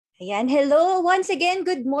Ayan, hello once again.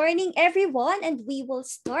 Good morning, everyone, and we will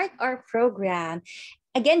start our program.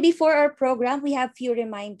 Again, before our program, we have few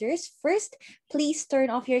reminders. First, please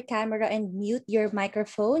turn off your camera and mute your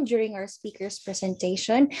microphone during our speaker's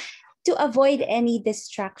presentation to avoid any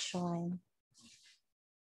distraction.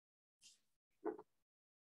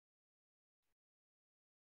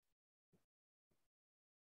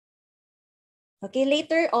 Okay,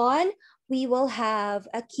 later on, we will have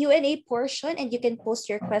a Q&A portion and you can post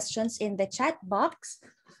your questions in the chat box.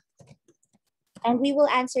 And we will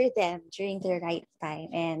answer them during the right time.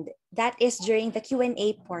 And that is during the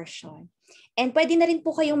Q&A portion. And pwede na rin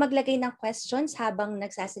po kayong maglagay ng questions habang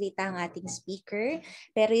nagsasalita ang ating speaker.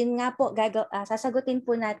 Pero yun nga po, sasagutin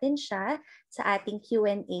po natin siya sa ating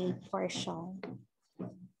Q&A portion.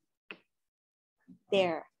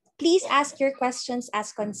 There. Please ask your questions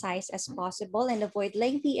as concise as possible and avoid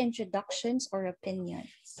lengthy introductions or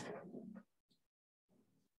opinions.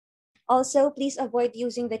 Also, please avoid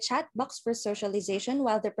using the chat box for socialization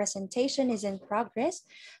while the presentation is in progress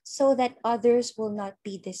so that others will not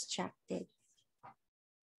be distracted.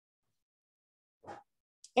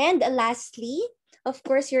 And lastly, of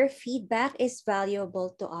course, your feedback is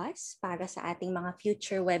valuable to us para sa ating mga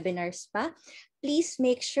future webinars pa. Please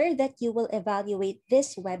make sure that you will evaluate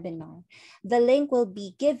this webinar. The link will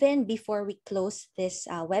be given before we close this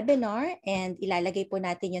webinar and ilalagay po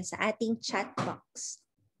natin yun sa ating chat box.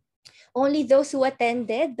 Only those who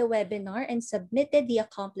attended the webinar and submitted the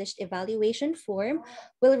accomplished evaluation form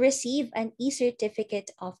will receive an e-certificate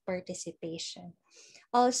of participation.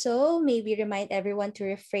 Also, may we remind everyone to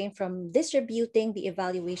refrain from distributing the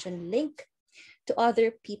evaluation link to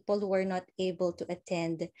other people who are not able to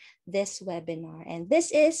attend this webinar. And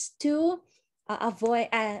this is to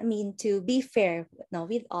to be fair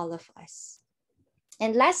with all of us.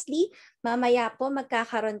 And lastly, mamaya po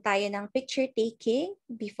magkakaroon tayo ng picture taking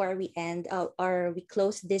before we end or we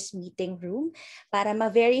close this meeting room para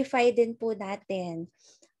ma-verify din po natin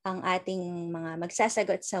ang ating mga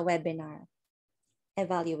magsasagot sa webinar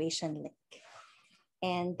evaluation link.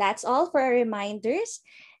 And that's all for our reminders.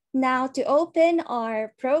 Now to open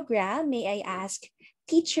our program, may I ask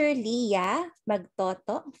Teacher Leah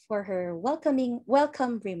Magtoto for her welcome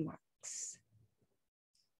remarks.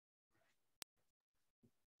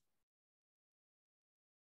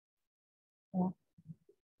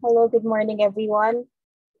 Hello, good morning, everyone.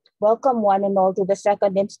 Welcome one and all to the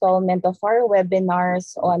second installment of our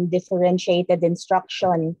webinars on differentiated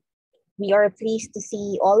instruction. We are pleased to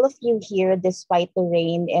see all of you here despite the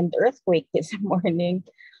rain and earthquake this morning.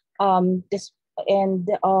 We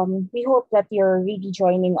hope that you're really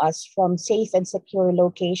joining us from safe and secure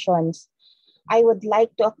locations. I would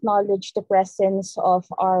like to acknowledge the presence of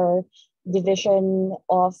our Division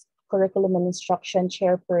of Curriculum and Instruction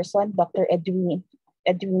Chairperson, Dr. Edwina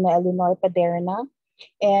Eleanor Paderna,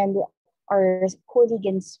 and our colleague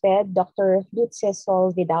in SPED, Dr. Lutze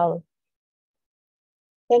Sol Vidal.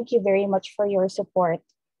 Thank you very much for your support.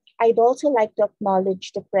 I'd also like to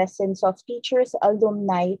acknowledge the presence of teachers,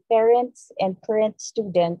 alumni, parents, and current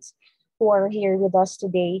students who are here with us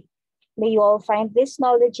today. May you all find this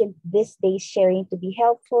knowledge and this day's sharing to be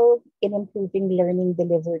helpful in improving learning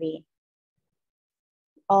delivery.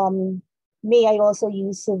 May I also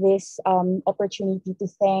use this opportunity to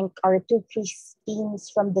thank our two Christines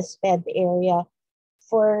from the SPED area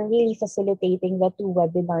for really facilitating the two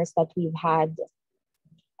webinars that we've had.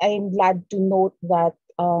 I'm glad to note that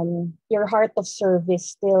your heart of service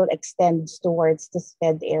still extends towards the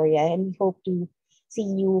SPED area, and we hope to see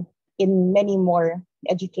you in many more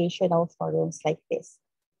educational forums like this.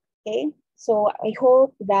 Okay, so I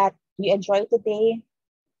hope that you enjoy today.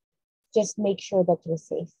 Just make sure that you're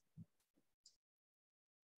safe.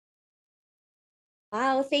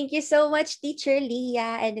 Wow, thank you so much, Teacher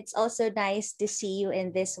Leah. And it's also nice to see you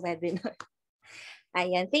in this webinar.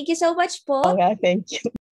 Ayan, thank you so much po. Oh, yeah, thank you.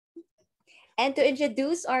 And to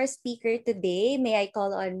introduce our speaker today, may I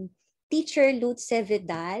call on Teacher Lutze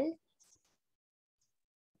Vidal.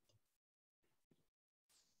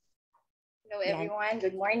 Hello, everyone.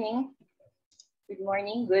 Good morning. Good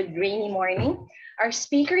morning. Good rainy morning. Our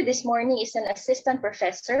speaker this morning is an assistant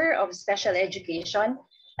professor of special education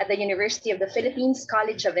at the University of the Philippines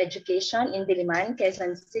College of Education in Diliman,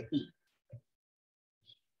 Quezon City.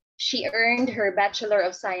 She earned her Bachelor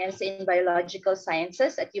of Science in Biological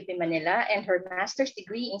Sciences at UP Manila and her master's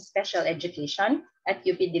degree in special education at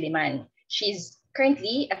UP Diliman. She's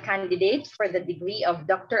currently a candidate for the degree of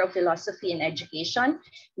Doctor of Philosophy in Education,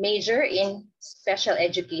 major in special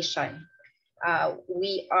education.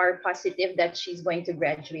 We are positive that she's going to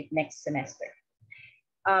graduate next semester.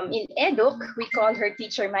 In EDUC, we call her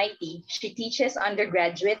Teacher Mighty. She teaches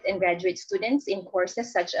undergraduate and graduate students in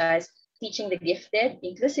courses such as Teaching the Gifted,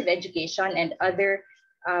 Inclusive Education, and other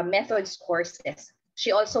methods courses.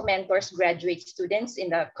 She also mentors graduate students in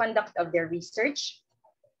the conduct of their research.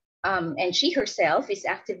 And she herself is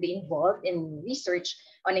actively involved in research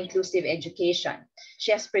on inclusive education.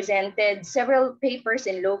 She has presented several papers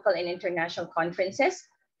in local and international conferences,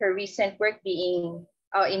 her recent work being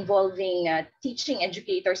involving teaching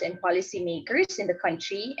educators and policymakers in the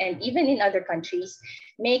country and even in other countries,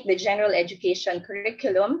 make the general education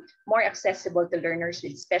curriculum more accessible to learners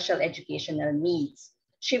with special educational needs.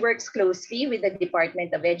 She works closely with the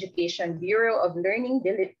Department of Education Bureau of Learning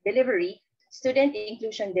Delivery, Student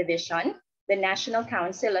Inclusion Division, the National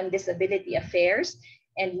Council on Disability Affairs,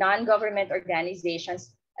 and non-government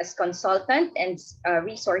organizations as consultant and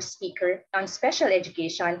resource speaker on special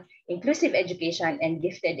education, inclusive education, and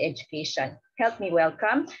gifted education. Help me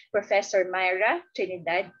welcome Professor Mayra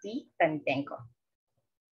Trinidad T. Tantenco.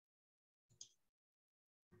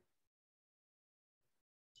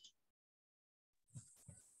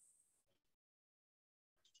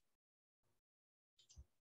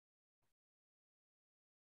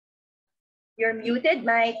 You're muted,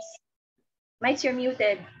 Mites. Mites, you're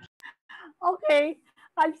muted. Okay,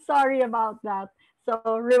 I'm sorry about that. So,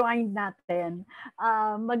 rewind natin.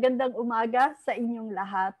 Magandang umaga sa inyong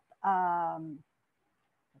lahat.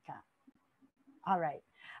 All right.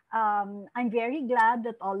 I'm very glad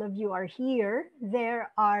that all of you are here.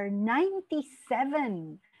 There are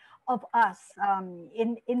 97 of us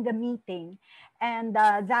in the meeting, and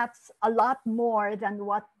that's a lot more than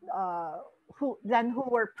who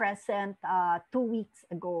were present 2 weeks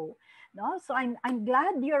ago. No? So I'm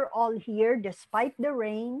glad you're all here despite the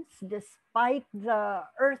rains, despite the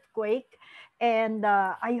earthquake, and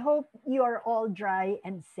I hope you are all dry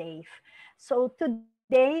and safe. So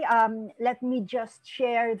today, let me just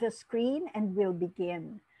share the screen and we'll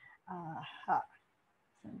begin.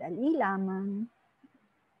 Sandali lamang.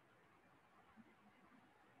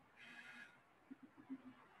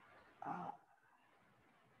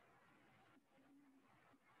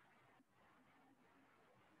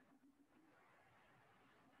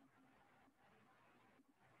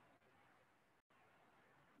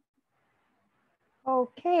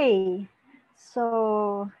 Okay,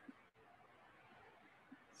 so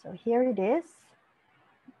here it is.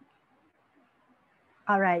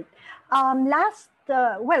 All right.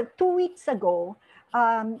 2 weeks ago,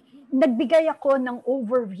 nagbigay ako ng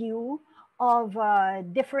overview of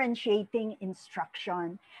differentiating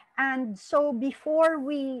instruction. And so before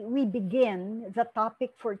we begin the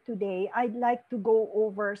topic for today, I'd like to go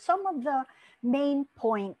over some of the main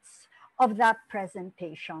points of that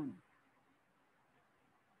presentation.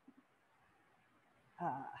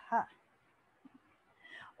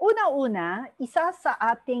 Una-una, isa sa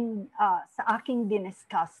aking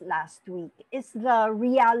diniscuss last week is the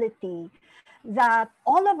reality that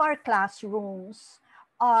all of our classrooms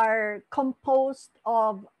are composed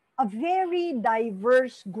of a very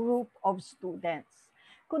diverse group of students.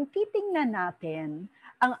 Kung titingnan natin,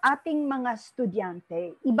 ang ating mga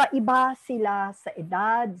estudyante, iba-iba sila sa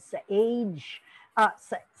edad, sa age,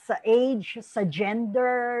 sa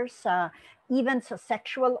gender, even sa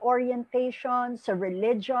sexual orientation, sa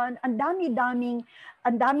religion, ang dami-daming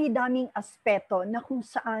aspeto na kung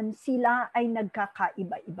saan sila ay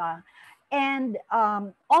nagkakaiba-iba. And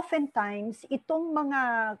oftentimes, itong mga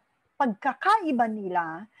pagkakaiba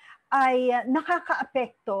nila ay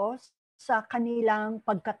nakakaapekto sa kanilang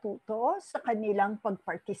pagkatuto, sa kanilang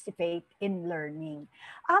pag-participate in learning.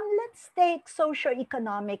 Let's take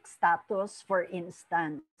socioeconomic status, for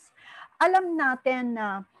instance. Alam natin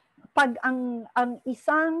na pag ang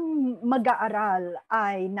isang mag-aaral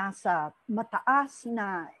ay nasa mataas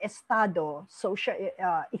na estado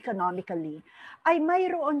socio-economically, ay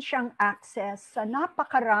mayroon siyang access sa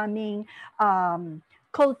napakaraming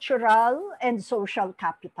cultural and social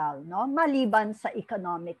capital, no? Maliban sa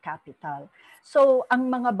economic capital. So, ang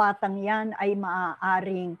mga batang yan ay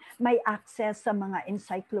maaaring may access sa mga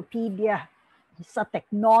encyclopedia, sa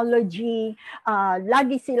technology,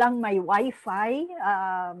 lagi silang may wifi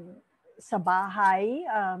sa bahay,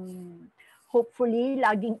 hopefully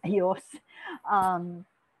laging ayos.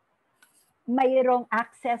 Mayroong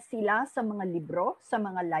access sila sa mga libro, sa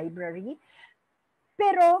mga library.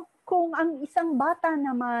 Pero kung ang isang bata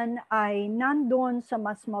naman ay nandoon sa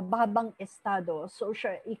mas mababang estado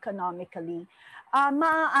socio-economically,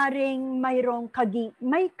 maaaring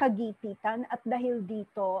may kagipitan at dahil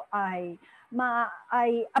dito ay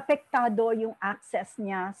apektado yung access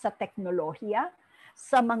niya sa teknolohiya,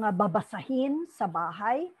 sa mga babasahin sa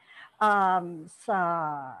bahay, sa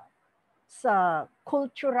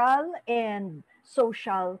cultural and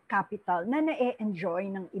social capital na na-enjoy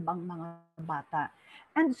ng ibang mga bata.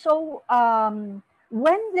 And so,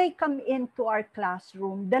 when they come into our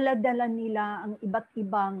classroom, dala-dala nila ang iba't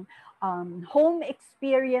ibang home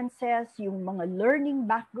experiences, yung mga learning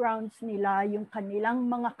backgrounds nila, yung kanilang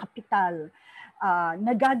mga kapital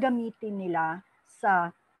na gagamitin nila sa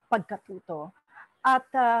pagkatuto. At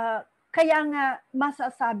kaya nga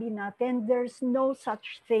masasabi natin, there's no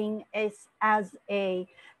such thing as a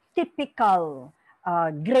typical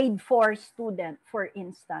grade 4 student, for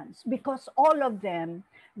instance, because all of them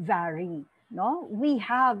vary. No? We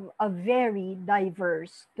have a very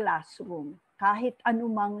diverse classroom, kahit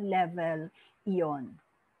anumang level iyon.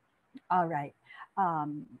 All right.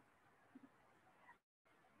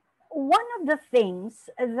 One of the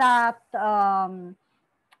things that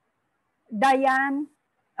Diane,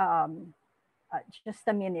 just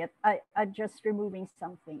a minute, I'm just removing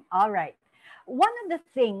something. All right. One of the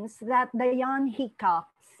things that Diane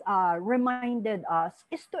Hickox reminded us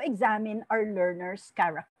is to examine our learners'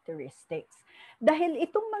 characteristics. Dahil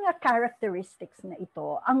itong mga characteristics na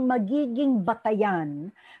ito ang magiging batayan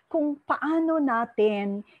kung paano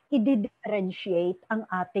natin i-differentiate ang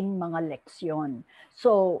ating mga leksyon.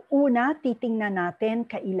 So, una, titingnan natin,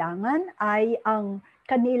 kailangan ay ang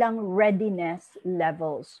kanilang readiness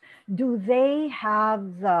levels. Do they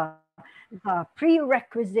have the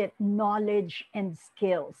prerequisite knowledge and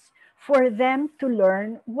skills for them to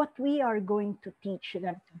learn what we are going to teach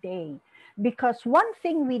them today? Because one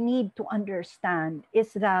thing we need to understand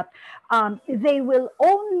is that they will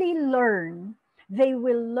only learn,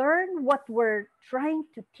 what we're trying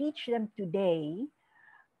to teach them today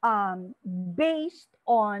based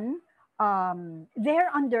on their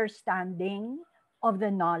understanding of the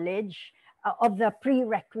knowledge, of the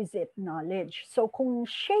prerequisite knowledge. So kung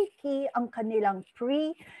shaky ang kanilang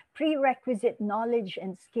prerequisite knowledge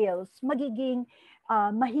and skills, magiging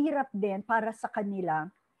mahirap din para sa kanila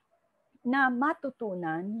na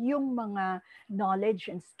matutunan yung mga knowledge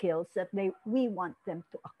and skills that we want them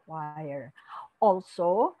to acquire.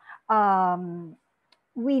 Also,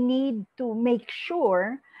 we need to make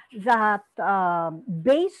sure that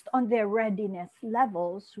based on their readiness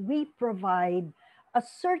levels, we provide a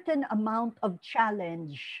certain amount of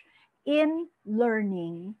challenge in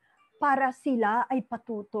learning para sila ay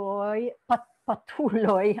patuloy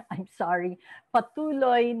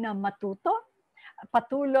na matuto,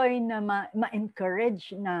 patuloy na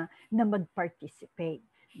ma-encourage na mag-participate.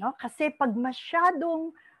 No? Kasi pag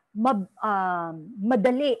masyadong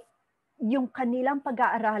madali yung kanilang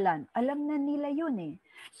pag-aaralan, alam na nila yun eh.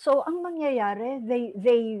 So ang mangyayari,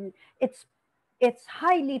 it's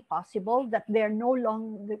highly possible that they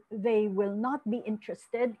will not be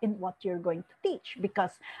interested in what you're going to teach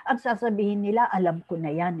because ang sasabihin nila, alam ko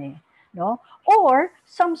na yan eh. No? Or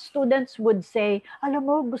some students would say,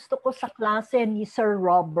 alam mo, gusto ko sa klase ni Sir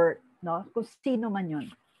Robert, no? Kung sino man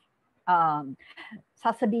yun.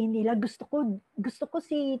 Sasabihin nila, gusto ko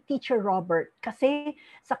si Teacher Robert kasi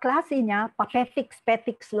sa klase niya,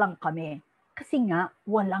 papetics lang kami. Kasi nga,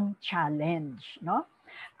 walang challenge. No?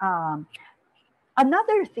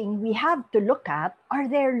 Another thing we have to look at are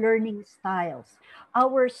their learning styles.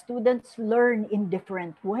 Our students learn in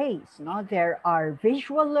different ways. No? There are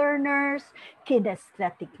visual learners,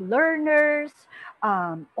 kinesthetic learners,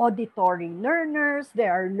 auditory learners.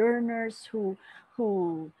 There are learners who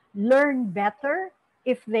learn better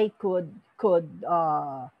if they could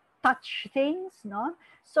touch things. No?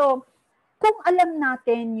 So, kung alam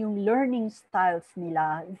natin yung learning styles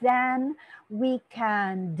nila, then we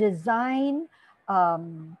can design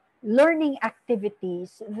learning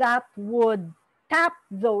activities that would tap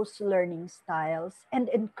those learning styles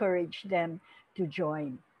and encourage them to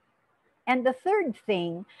join. And the third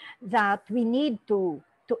thing that we need to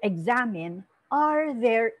examine are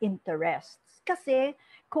their interests. Kasi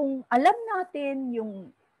kung alam natin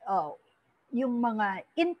yung mga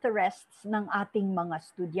interests ng ating mga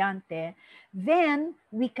estudyante, then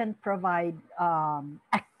we can provide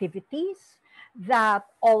activities that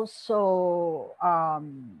also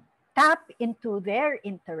tap into their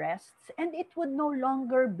interests, and it would no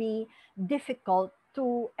longer be difficult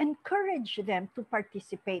to encourage them to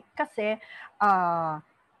participate kasi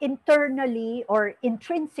internally or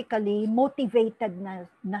intrinsically motivated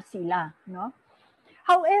na sila, no?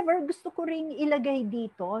 However, gusto ko ring ilagay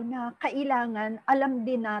dito na kailangan alam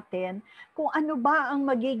din natin kung ano ba ang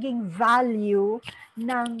magiging value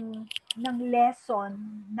ng lesson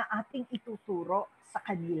na ating ituturo sa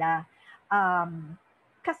kanila.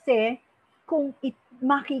 Kasi kung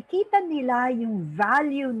makikita nila yung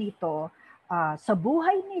value nito sa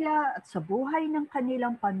buhay nila at sa buhay ng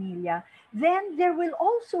kanilang pamilya, then there will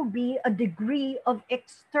also be a degree of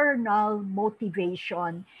external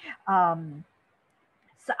motivation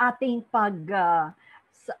sa ating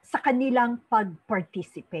sa kanilang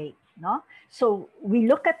pag-participate, no? So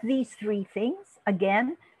we look at these three things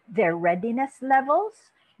again: their readiness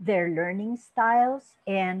levels, their learning styles,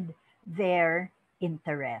 and their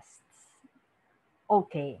interests.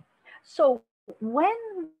 Okay. So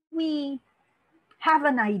when we have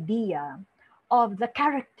an idea of the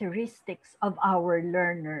characteristics of our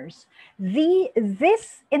learners,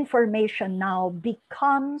 this information now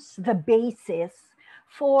becomes the basis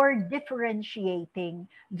for differentiating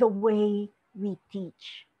the way we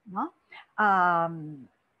teach. No?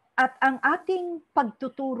 At ang ating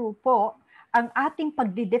pagtuturo po, ang ating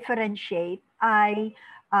pagdi-differentiate ay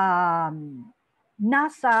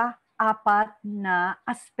nasa apat na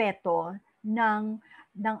aspeto ng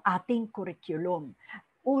ating curriculum.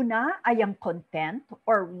 Una ay ang content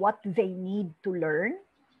or what they need to learn.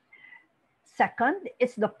 Second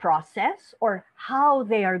is the process or how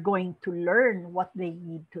they are going to learn what they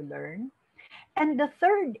need to learn. And the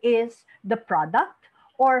third is the product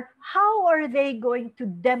or how are they going to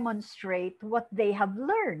demonstrate what they have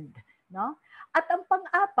learned. No? At ang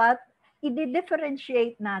pang-apat,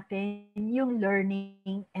 i-differentiate natin yung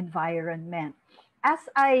learning environment. As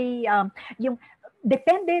yung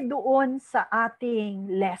depende doon sa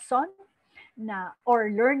ating lesson na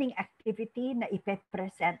or learning activity na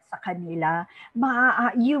ipe-present sa kanila,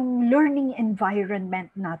 yung learning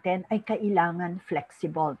environment natin ay kailangan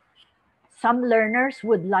flexible. Some learners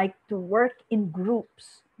would like to work in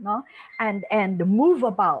groups, no? And move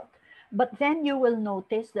about. But then you will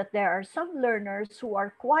notice that there are some learners who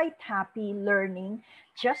are quite happy learning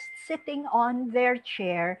just sitting on their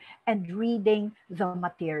chair and reading the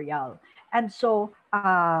material. And so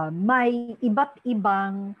may iba't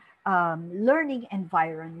ibang learning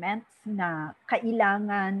environments na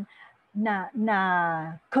kailangan na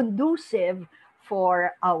conducive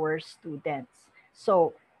for our students.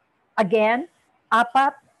 So again,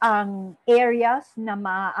 apat ang areas na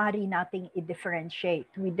maaari nating i-differentiate.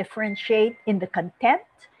 We differentiate in the content,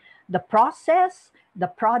 the process, the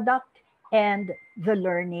product, and the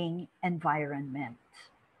learning environment.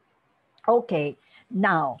 Okay,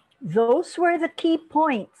 now, those were the key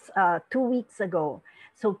points 2 weeks ago.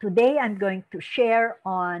 So today I'm going to share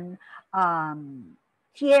on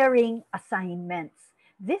tiering assignments.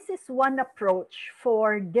 This is one approach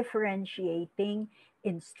for differentiating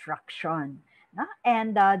instruction.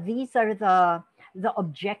 And these are the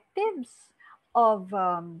objectives of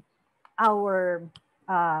our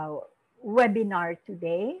webinar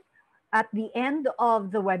today. At the end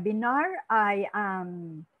of the webinar, I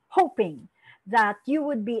am hoping that you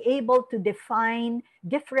would be able to define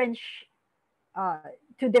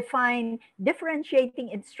differentiating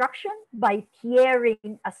instruction by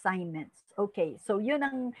tiering assignments. Okay, so yun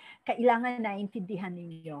ang kailangan na intindihan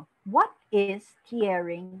ninyo. What is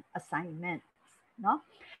tiering assignments? No?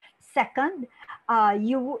 Second,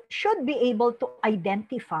 you should be able to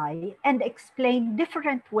identify and explain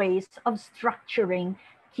different ways of structuring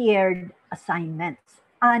tiered assignments.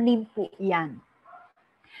 6 po yan.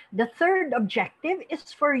 The third objective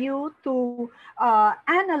is for you to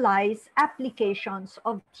analyze applications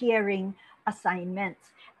of tiering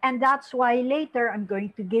assignments. And that's why later I'm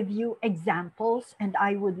going to give you examples, and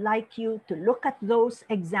I would like you to look at those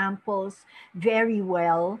examples very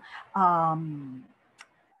well.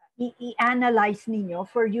 I-analyze ninyo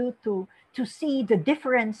for you to see the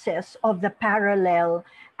differences of the parallel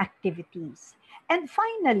activities. And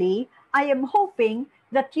finally, I am hoping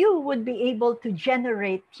that you would be able to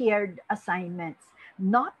generate tiered assignments,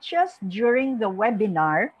 not just during the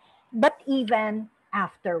webinar, but even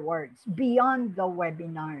afterwards, beyond the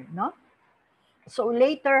webinar, no? So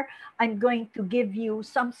later, I'm going to give you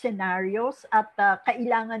some scenarios at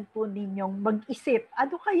kailangan po ninyong mag-isip,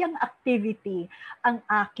 ano kayang activity ang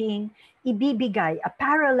aking ibibigay, a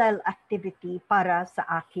parallel activity para sa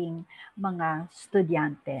aking mga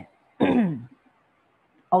estudyante.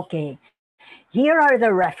 Okay, here are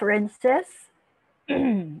the references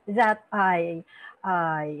that I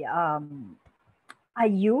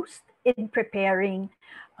used in preparing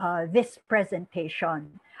this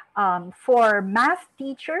presentation. For math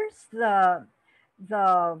teachers, the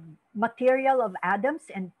material of Adams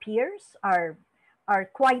and Pierce are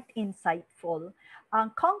quite insightful.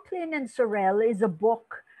 Conklin and Sorel is a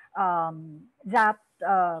book that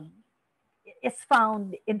is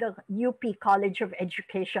found in the UP College of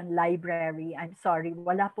Education library. I'm sorry,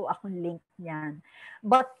 wala po akong link niyan.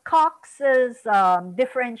 But Cox's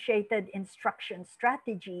differentiated instruction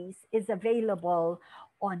strategies is available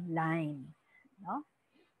online. No?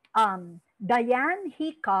 Diane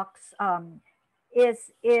Heacock's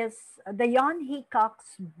Diane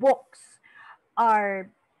Heacock's books are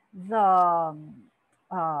the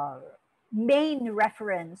uh, main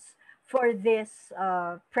reference for this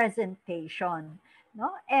presentation,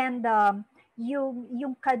 no? And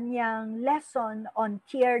yung kanyang lesson on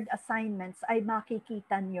tiered assignments ay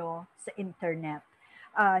makikita nyo sa internet.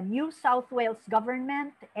 New South Wales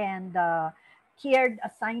government and tiered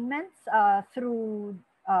assignments through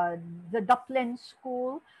the Dublin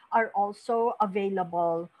School are also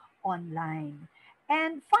available online.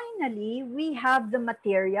 And finally, we have the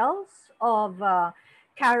materials of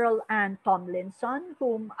Carol Ann Tomlinson,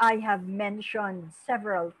 whom I have mentioned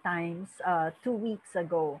several times 2 weeks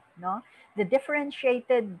ago. No, the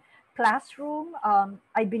differentiated classroom.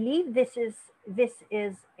 I believe this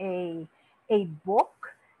is a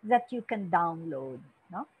book that you can download.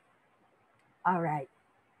 No, all right.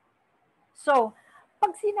 So,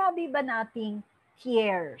 pag sinabi ba nating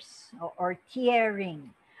tiers or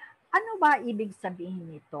tiering, ano ba ibig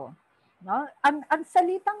sabihin nito? No? Ang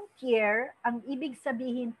salitang tier, ang ibig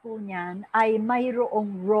sabihin po niyan ay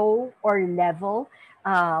mayroong row or level,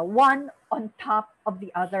 one on top of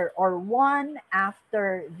the other or one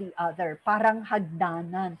after the other. Parang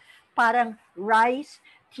hagdanan, parang rice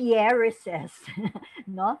terraces.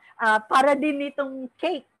 No? Para din itong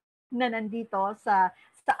cake na nandito sa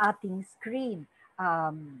ating screen.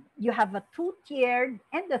 You have a two-tiered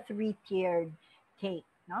and a three-tiered cake.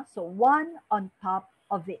 No? So one on top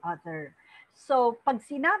of the other. So pag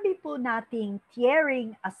sinabi po nating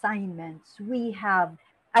tiering assignments, we have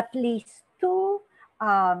at least two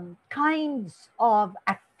kinds of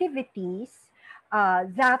activities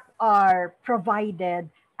that are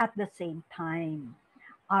provided at the same time.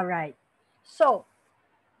 All right. So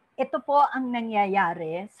ito po ang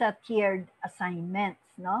nangyayari sa tiered assignments,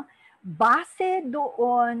 no? Base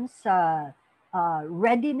doon sa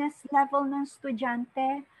readiness level ng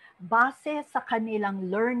estudyante, base sa kanilang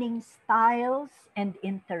learning styles and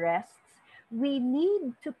interests, we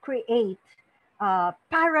need to create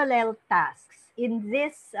parallel tasks. In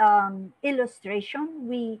this illustration,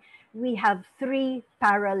 we have 3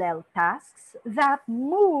 parallel tasks that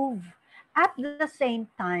move at the same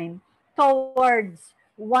time towards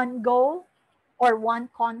one goal or one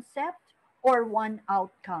concept or one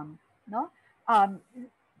outcome, no?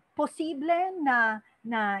 Posible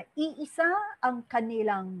na iisa ang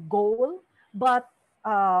kanilang goal, but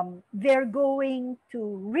they're going to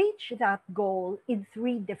reach that goal in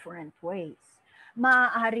 3 different ways.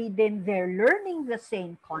 Maaari din they're learning the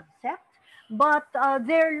same concept, but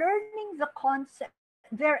they're learning the concept,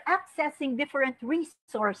 they're accessing different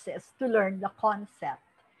resources to learn the concept.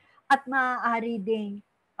 At maaari ding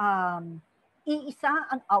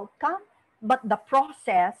iisa ang outcome, but the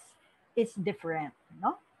process is different.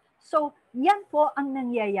 No? So, yan po ang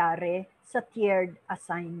nangyayari sa tiered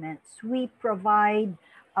assignments. We provide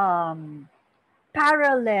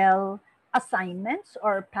parallel assignments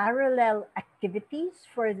or parallel activities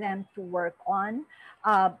for them to work on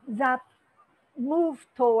that move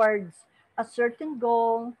towards a certain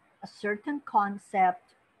goal, a certain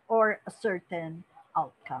concept, or a certain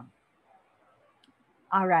outcome.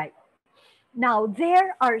 All right. Now,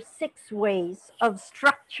 there are 6 ways of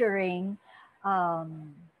structuring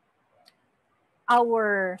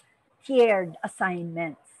our tiered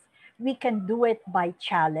assignments. We can do it by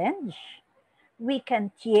challenge. We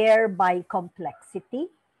can tier by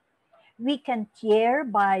complexity. We can tier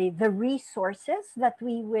by the resources that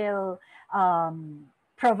we will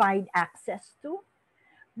provide access to.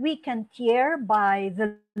 We can tier by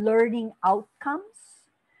the learning outcomes.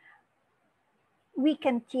 We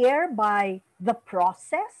can tier by the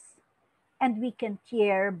process, and we can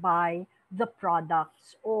tier by the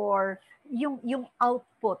products or yung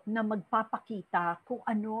output na magpapakita kung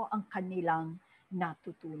ano ang kanilang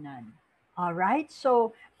natutunan. All right,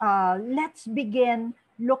 so let's begin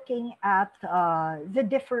looking at the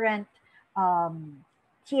different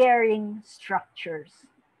tiering structures.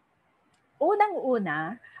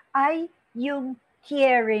 Unang-una ay yung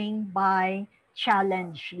tiering by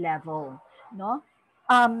challenge level, no?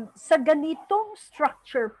 Sa ganitong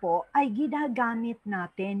structure po ay ginagamit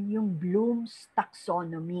natin yung Bloom's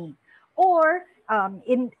taxonomy, or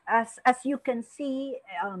as you can see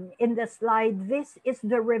in the slide, this is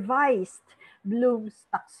the revised Bloom's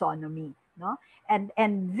taxonomy, no?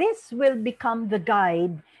 And this will become the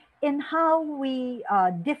guide in how we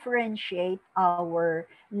differentiate our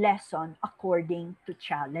lesson according to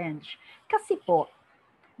challenge. Kasi po,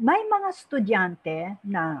 may mga estudyante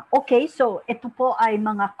na, okay, so ito po ay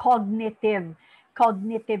mga cognitive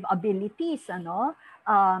abilities, ano?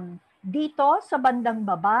 Dito sa bandang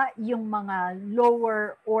baba, yung mga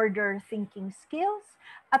lower order thinking skills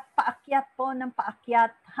at paakyat po ng paakyat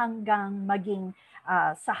hanggang maging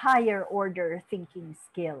sa higher order thinking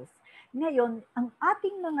skills. Ngayon, ang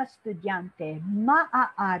ating mga estudyante,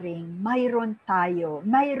 maaaring mayroon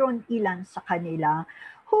ilan sa kanila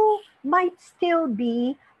who might still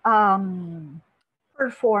be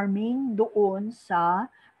performing doon sa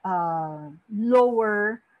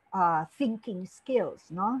lower thinking skills,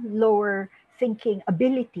 no? Lower thinking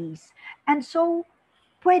abilities. And so,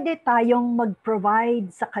 pwede tayong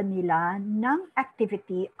mag-provide sa kanila ng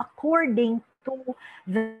activity according to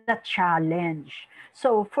the challenge.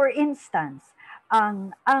 So, for instance,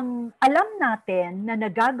 ang alam natin na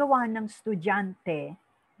nagagawa ng estudyante,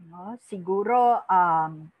 no, siguro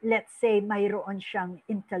let's say mayroon siyang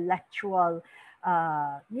intellectual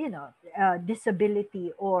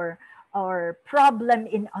disability or problem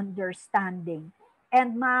in understanding,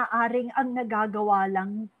 and maaaring ang nagagawa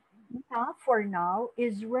lang na for now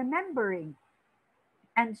is remembering.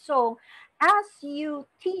 And so as you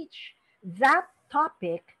teach that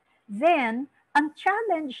topic, then ang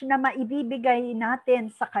challenge na maibibigay natin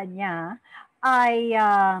sa kanya ay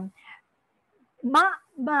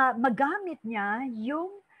magamit niya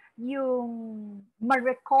yung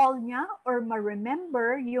ma-recall niya or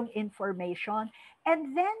ma-remember yung information,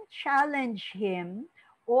 and then challenge him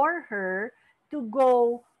or her to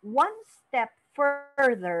go one step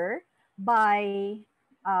further by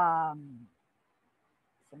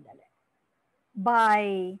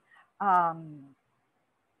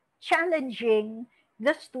challenging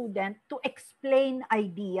the student to explain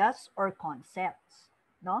ideas or concepts,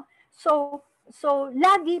 no? So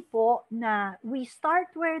lagi po na we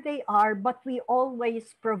start where they are, but we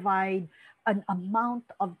always provide an amount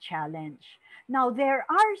of challenge. Now, there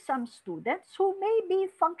are some students who may be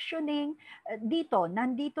functioning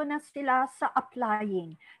nandito na sila sa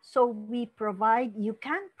applying. So you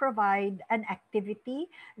can provide an activity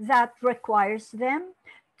that requires them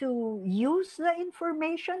to use the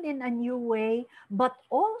information in a new way, but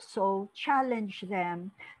also challenge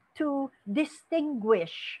them to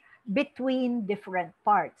distinguish between different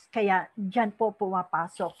parts. Kaya dyan po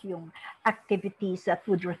pumapasok yung activities that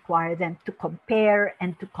would require them to compare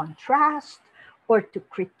and to contrast, or to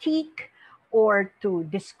critique, or to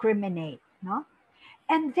discriminate, no?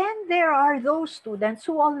 And then there are those students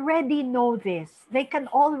who already know this. They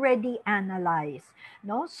can already analyze,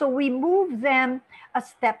 no? So we move them a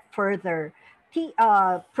step further,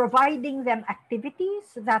 providing them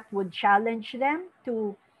activities that would challenge them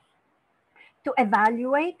to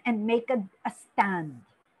evaluate and make a stand,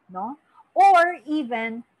 no? Or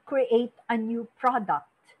even create a new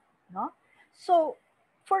product, no? So,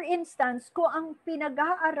 for instance, kung ang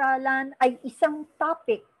pinag-aaralan ay isang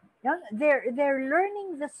topic, they're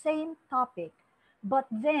learning the same topic, but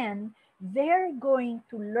then they're going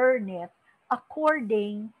to learn it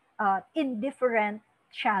according in different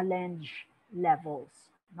challenge levels,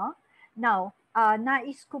 no? Now,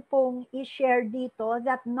 nais ko pong i-share dito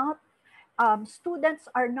that students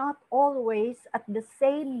are not always at the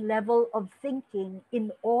same level of thinking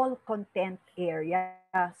in all content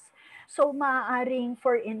areas. So maaaring,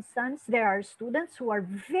 for instance, there are students who are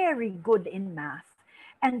very good in math,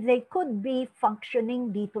 and they could be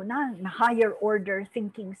functioning dito na higher order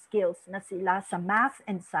thinking skills na sila sa math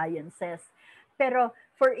and sciences. Pero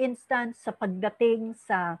for instance, sa pagdating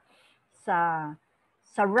sa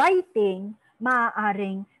writing,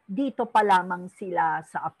 maaaring dito pa lamang sila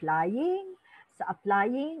sa applying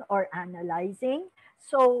or analyzing.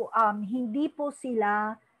 So hindi po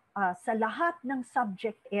sila sa lahat ng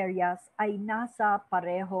subject areas ay nasa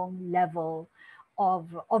parehong level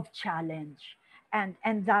of challenge. And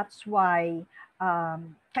that's why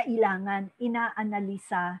kailangan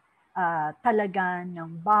inaanalisa talaga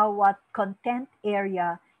ng bawat content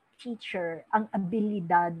area teacher ang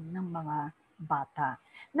abilidad ng mga bata.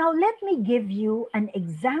 Now, let me give you an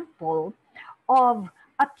example of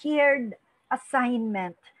a tiered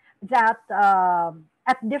assignment that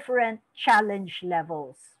at different challenge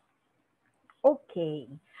levels. Okay,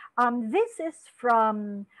 this is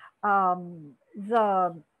from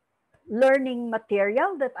the learning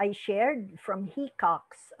material that I shared from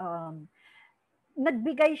Hickox.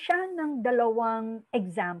 Nagbigay siya ng 2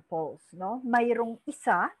 examples, no? Mayroong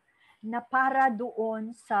isa na para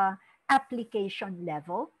doon sa application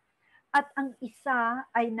level, at ang isa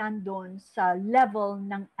ay nandun sa level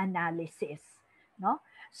ng analysis, no?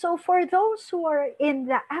 So for those who are in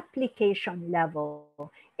the application level,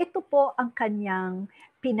 ito po ang kanyang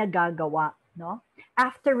pinagagawa, no?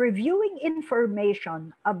 After reviewing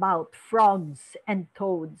information about frogs and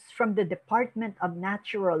toads from the Department of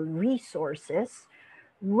Natural Resources,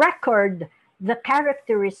 record the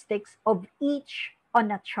characteristics of each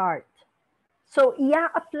on a chart. So,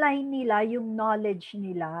 ia-apply nila yung knowledge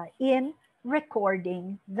nila in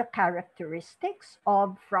recording the characteristics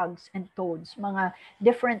of frogs and toads, mga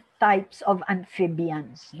different types of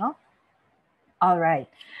amphibians, no? All right.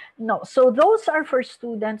 No, so those are for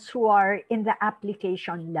students who are in the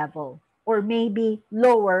application level or maybe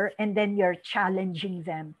lower, and then you're challenging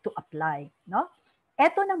them to apply, no?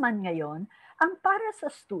 Eto naman ngayon, ang para sa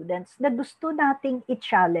students na gusto nating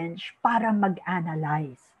i-challenge para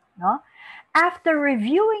mag-analyze, no? After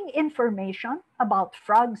reviewing information about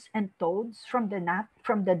frogs and toads from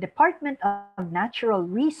the Department of Natural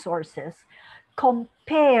Resources,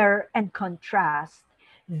 compare and contrast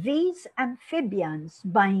these amphibians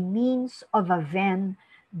by means of a Venn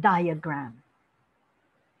diagram.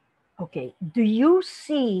 Okay, do you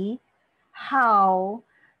see how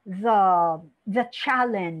the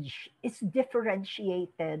challenge is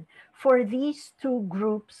differentiated for these two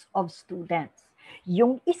groups of students?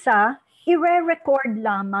 Yung isa, i-record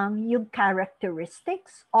lamang yung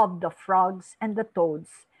characteristics of the frogs and the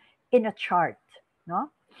toads in a chart,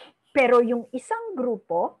 no? Pero yung isang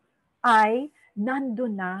grupo ay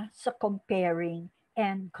nandun na sa comparing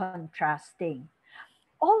and contrasting.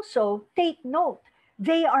 Also, take note,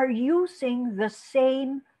 they are using the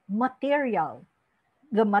same material.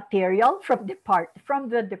 The material from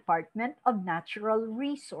the Department of Natural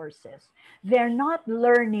Resources. They're not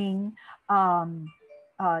learning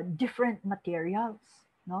different materials,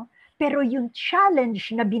 no? Pero yung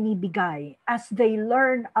challenge na binibigay as they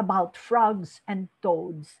learn about frogs and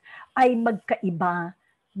toads ay magkaiba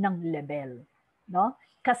ng level, no?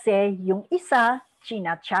 Kasi yung isa,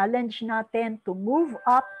 china-challenge natin to move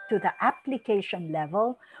up to the application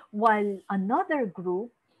level, while another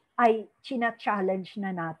group ay china-challenge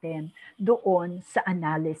na natin doon sa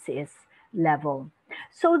analysis level.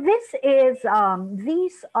 So these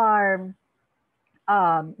are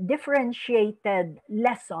differentiated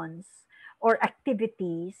lessons or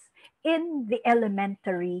activities in the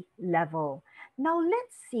elementary level. Now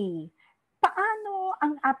let's see, paano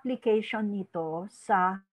ang application nito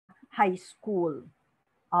sa high school?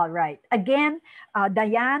 All right. Again,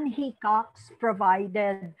 Diane Hickox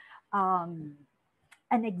provided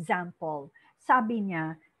an example. Sabi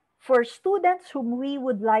niya, for students whom we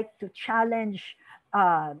would like to challenge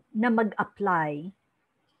na mag-apply,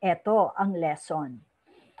 eto ang lesson.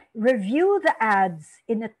 Review the ads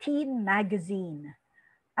in a teen magazine.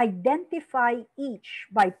 Identify each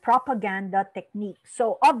by propaganda technique.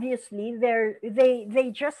 So obviously,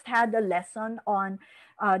 they just had a lesson on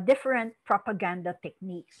different propaganda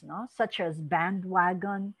techniques, no? Such as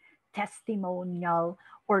bandwagon, testimonial,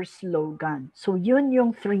 or slogan. So yun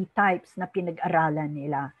yung 3 types na pinag-aralan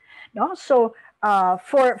nila, no? So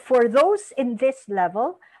for those in this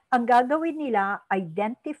level, ang gagawin nila,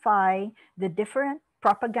 identify the different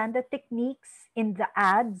propaganda techniques in the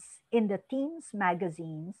ads in the teens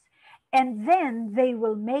magazines, and then they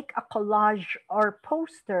will make a collage or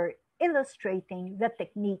poster illustrating the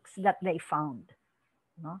techniques that they found,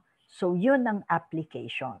 no? So yun ang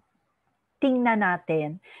application. Tingnan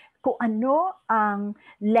natin kung ano ang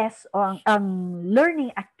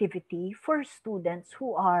learning activity for students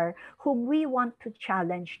whom we want to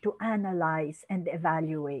challenge to analyze and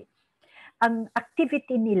evaluate. Ang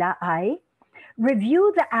activity nila ay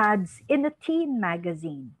review the ads in a teen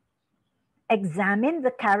magazine. Examine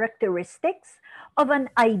the characteristics of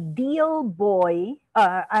an ideal boy,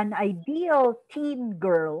 an ideal teen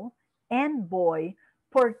girl and boy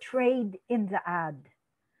portrayed in the ad.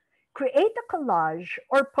 Create a collage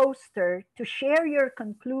or poster to share your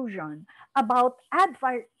conclusion about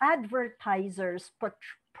advertisers'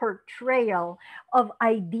 portrayal of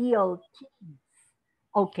ideal teens.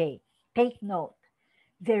 Okay, take note.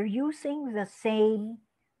 They're using the same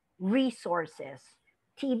resources,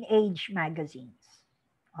 teenage magazines,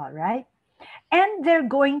 all right? And they're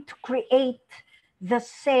going to create the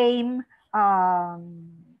same,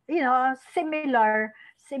 similar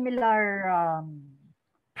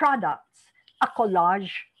products, a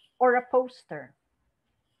collage or a poster.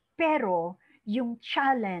 Pero yung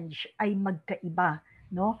challenge ay magkaiba,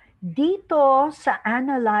 no? Dito sa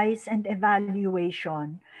analyze and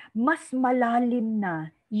evaluation, mas malalim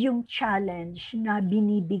na yung challenge na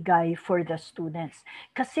binibigay for the students.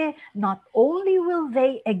 Kasi not only will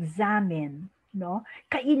they examine, no,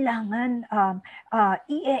 kailangan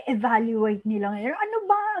i-evaluate nila ngayon. Ano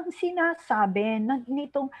ba ang sinasabi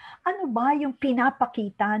nitong, ano ba yung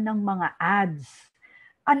pinapakita ng mga ads?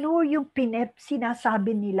 Ano yung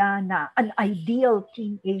sinasabi nila na an ideal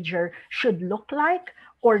teenager should look like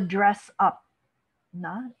or dress up,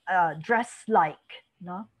 na dress like,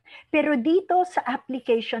 no? Pero dito sa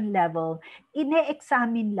application level,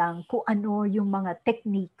 ine-examine lang kung ano yung mga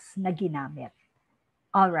techniques na ginamit.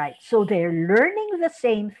 All right, so they're learning the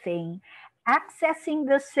same thing, accessing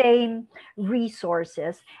the same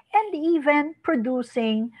resources, and even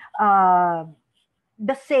producing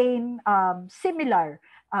the same similar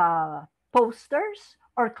posters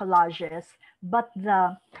or collages, but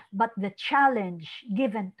the challenge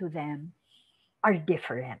given to them are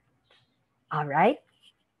different. All right.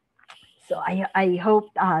 So I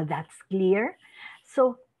hope that's clear.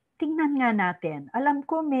 So tingnan nga natin. Alam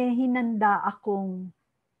ko may hinanda akong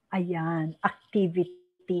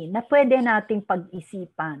activity na pwede nating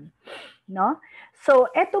pag-isipan, no? So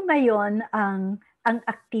eto ngayon ang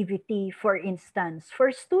activity, for instance,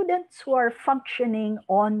 for students who are functioning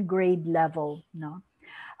on grade level, no?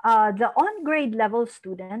 The on grade level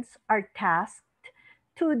students are tasked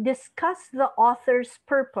to discuss the author's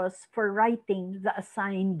purpose for writing the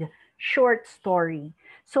assigned short story.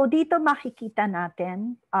 So dito makikita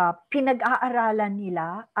natin, pinag-aaralan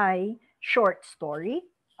nila ay short story,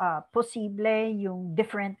 posible yung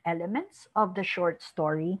different elements of the short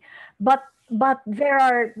story, but there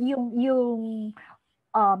are yung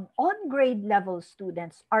on grade level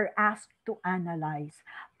students are asked to analyze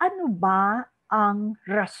ano ba ang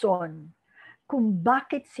rason kung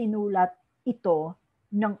bakit sinulat ito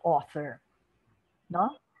ng author,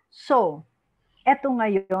 no? So, eto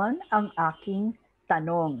ngayon ang aking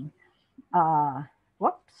tanong.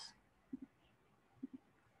 Whoops.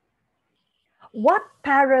 What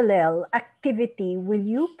parallel activity will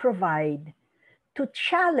you provide to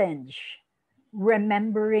challenge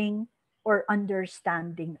remembering or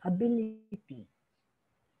understanding ability?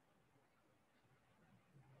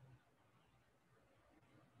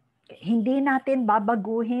 Hindi natin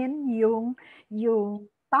babaguhin yung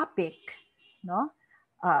topic, no?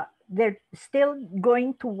 They're still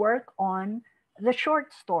going to work on the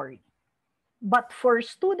short story. But for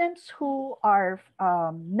students who are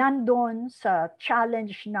nandun sa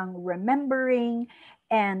challenge ng remembering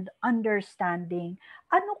and understanding,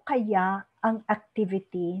 ano kaya ang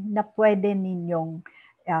activity na pwede ninyong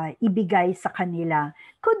ibigay sa kanila?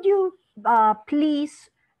 Could you please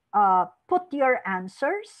put your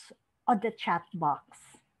answers on the chat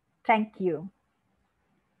box? Thank you.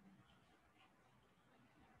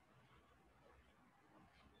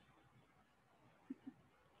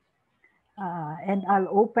 And I'll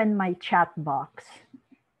open my chat box.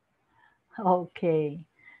 Okay.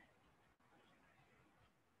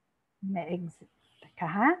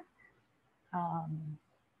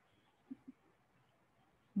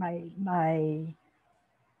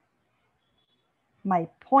 My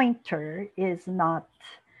pointer is not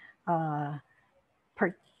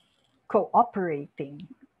cooperating.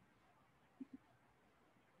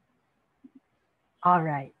 All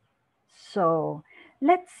right. So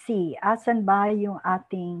let's see. Asan ba yung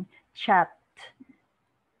ating chat?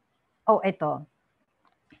 Oh, ito.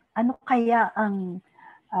 Ano kaya ang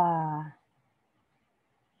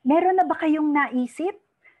meron na ba kayong naisip?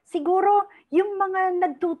 Siguro yung mga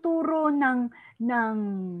nagtuturo ng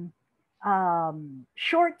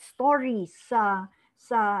short stories sa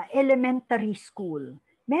elementary school.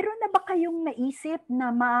 Meron na ba kayong naisip na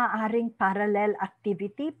maaaring parallel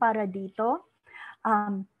activity para dito?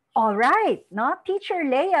 All right, no? Teacher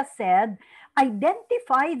Leah said,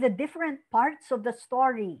 identify the different parts of the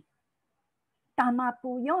story. Tama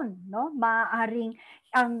po yun, no? Maaaring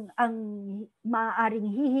maaaring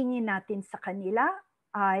hihingin natin sa kanila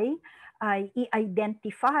ay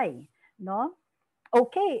i-identify, no?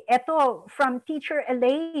 Okay, eto from Teacher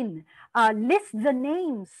Elaine, list the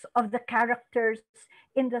names of the characters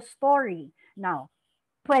in the story. Now,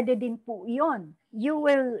 pwede din po yun. You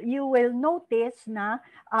will notice na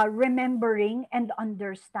remembering and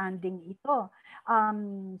understanding ito.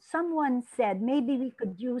 Someone said maybe we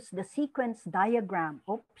could use the sequence diagram.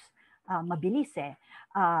 Oops, mabilis eh.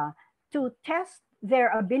 To test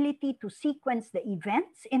their ability to sequence the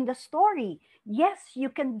events in the story. Yes, you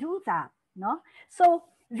can do that. No? So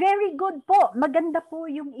Very good po. Maganda po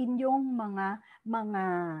yung inyong mga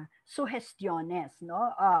suhestyones, no?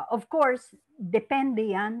 Of course,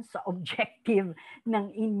 depende yan sa objective ng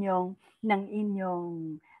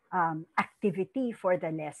inyong activity for the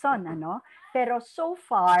lesson, ano? Pero so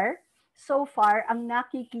far ang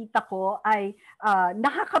nakikita ko ay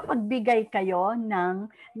nakakapagbigay kayo ng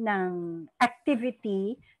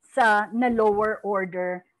activity na lower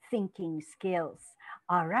order thinking skills.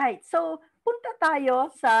 All right. So punta tayo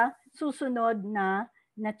sa susunod na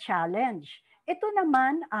challenge. Ito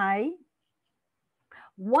naman ay,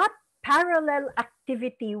 what parallel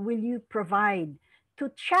activity will you provide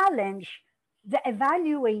to challenge the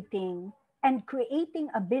evaluating and creating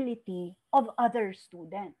ability of other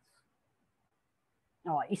students?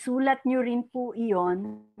 Isulat nyo rin po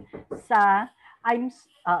iyon sa,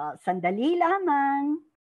 sandali lamang.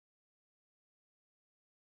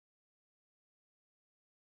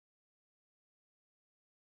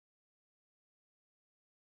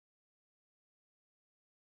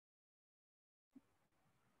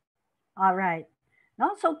 All right.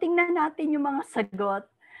 No? So tingnan natin yung mga sagot.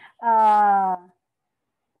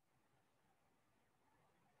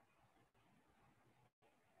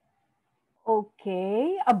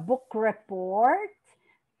 Okay, a book report.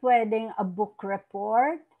 Pwedeng a book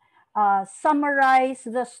report. Summarize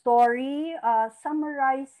the story.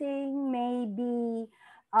 Summarizing maybe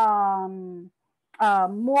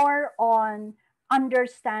more on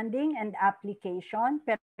understanding and application,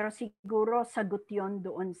 pero siguro sagot yon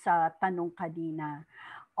doon sa tanong kanina.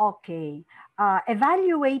 Okay.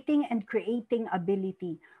 Evaluating and creating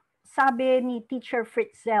ability. Sabi ni Teacher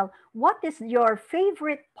Fritzel, what is your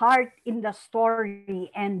favorite part in the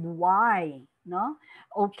story and why? No?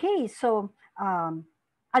 Okay, so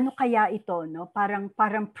ano kaya ito, no?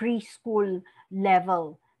 Parang preschool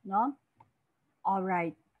level, no? All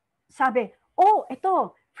right. Sabi,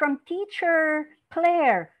 ito, from Teacher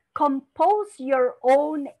Claire, compose your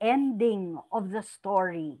own ending of the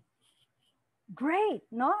story. Great,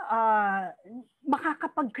 no?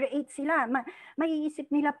 Makakapag-create sila.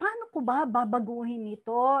 Maiisip nila, paano ko ba babaguhin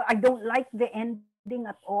ito? I don't like the ending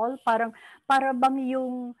at all. Para bang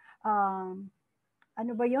yung,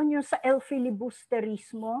 ano ba yun? Yung sa El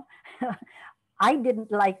Filibusterismo. I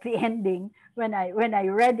didn't like the ending when I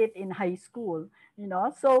read it in high school. You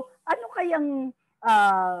know? So, ano kayang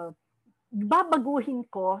babaguhin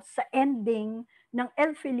ko sa ending ng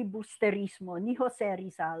El Filibusterismo ni Jose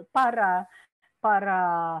Rizal para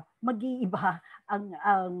mag-iiba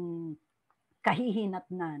ang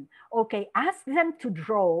kahihinatnan. Okay, ask them to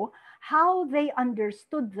draw how they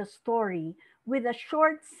understood the story with a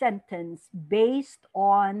short sentence based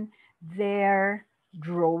on their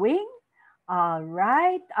drawing. All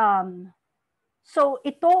right. So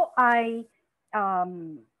ito ay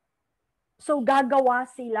so gagawa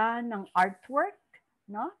sila ng artwork,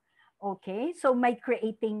 no? Okay, so may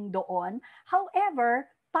creating doon. However,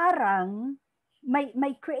 parang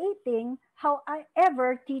may creating,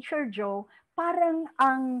 however, Teacher Joe, parang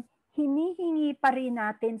ang hinihingi pa rin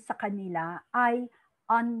natin sa kanila ay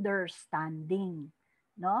understanding,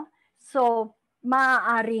 no? So,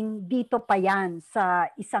 maaaring dito pa yan sa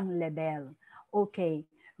isang level. Okay.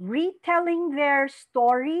 Retelling their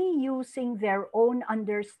story using their own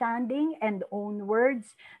understanding and own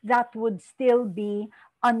words, that would still be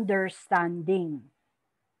understanding.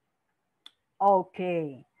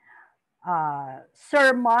 Okay.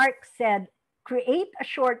 Sir Mark said, create a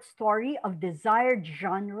short story of desired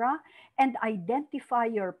genre and identify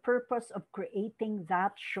your purpose of creating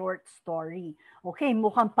that short story. Okay,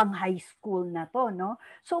 mukhang pang high school na to, no?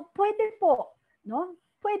 So, pwede po, no?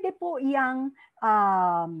 Pwede po iyang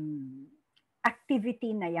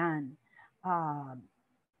activity na yan.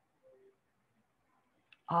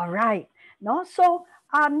 All right, no? So,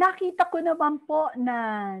 nakita ko naman po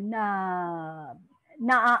na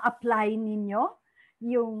na-apply ninyo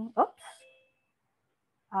yung,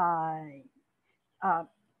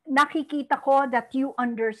 nakikita ko that you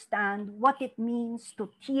understand what it means to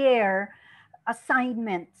tier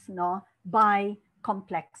assignments, no, by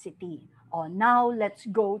complexity. Now let's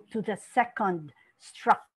go to the second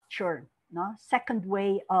structure, no, second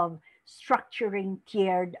way of structuring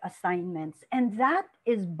tiered assignments, and that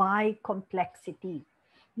is by complexity.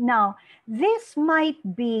 Now, this might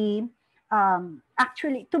be,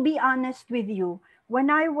 actually, to be honest with you, when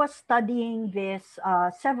I was studying this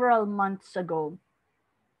several months ago,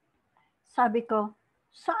 sabi ko,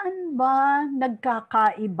 saan ba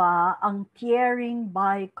nagkakaiba ang tiering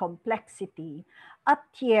by complexity at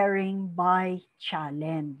tiering by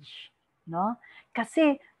challenge? No?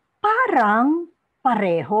 Kasi parang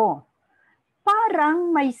pareho.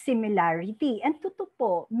 parang may similarity. And totoo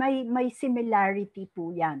po, may similarity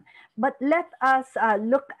po yan. But let us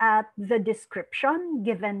look at the description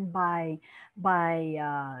given by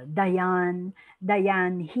Diane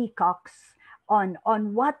Hickox on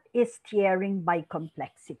what is tiering by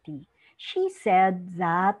complexity. She said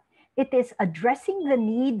that it is addressing the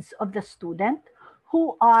needs of the student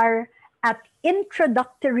who are at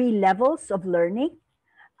introductory levels of learning,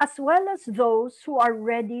 as well as those who are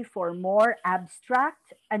ready for more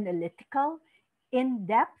abstract, analytical,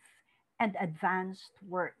 in-depth, and advanced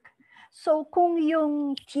work. So kung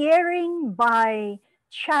yung tiering by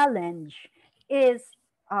challenge is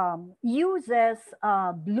uses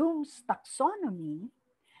Bloom's taxonomy,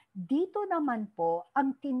 dito naman po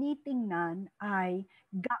ang tinitingnan ay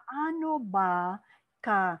gaano ba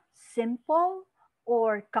ka-simple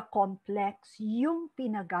or ka-complex yung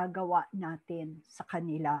pinagagawa natin sa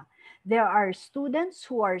kanila. There are students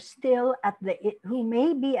who are still who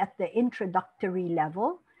may be at the introductory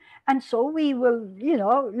level. And so we will,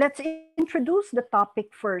 let's introduce the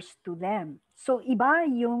topic first to them. So iba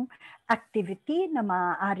yung activity na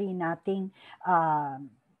maaari nating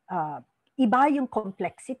iba yung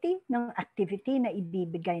complexity ng activity na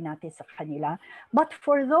ibibigay natin sa kanila. But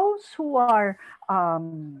for those who are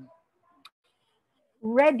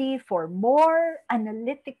ready for more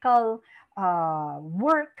analytical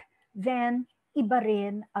work, then iba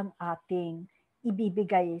rin ang ating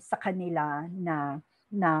ibibigay sa kanila na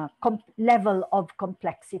level of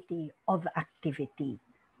complexity of activity.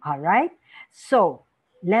 All right? So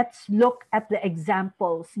let's look at the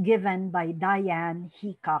examples given by Diane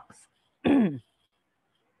Hickox.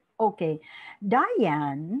 Okay,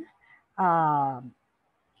 Diane,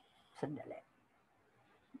 sandali.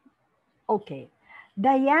 Okay,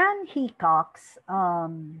 Diane Hickox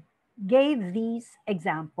gave these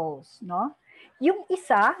examples, no? Yung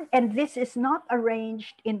isa, and this is not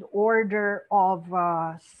arranged in order of,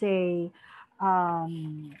 say,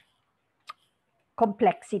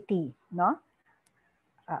 complexity, no?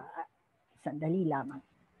 Sandali lamang.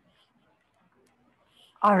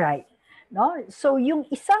 All right. No? So yung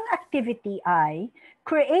isang activity ay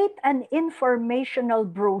create an informational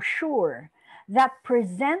brochure that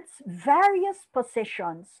presents various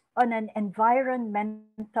positions on an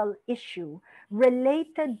environmental issue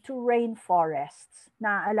related to rainforests.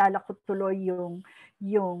 Naalala ko tuloy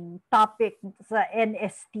yung topic sa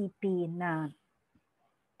NSTP na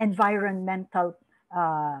environmental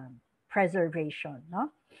preservation, no?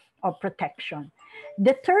 Or protection.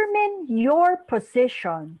 Determine your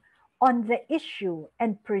position on the issue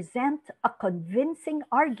and present a convincing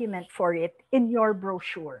argument for it in your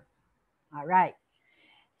brochure. All right.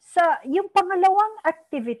 So, yung pangalawang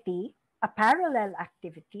activity, a parallel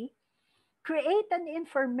activity, create an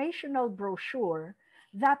informational brochure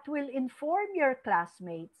that will inform your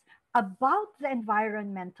classmates about the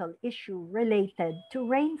environmental issue related to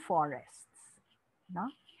rainforests. No?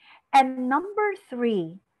 And number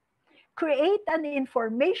 3, create an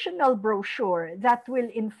informational brochure that will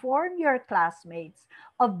inform your classmates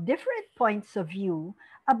of different points of view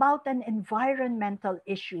about an environmental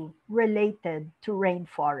issue related to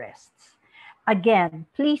rainforests. Again,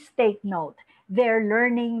 please take note, they're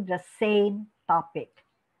learning the same topic,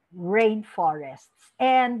 rainforests,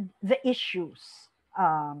 and the issues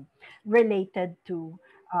related to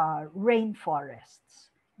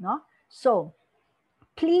rainforests. No? So,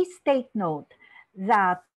 please take note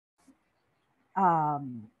that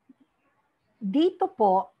dito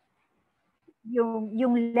po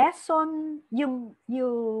yung lesson, yung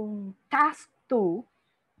task 2,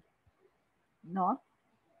 no,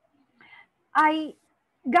 ay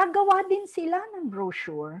gagawa din sila ng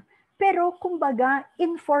brochure, pero kumbaga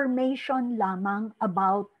information lamang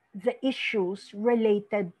about the issues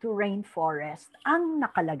related to rainforest ang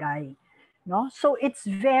nakalagay, no? So it's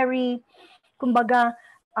very kumbaga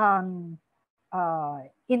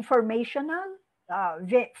informational,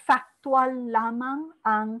 factual lamang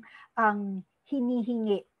ang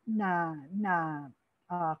hinihingi na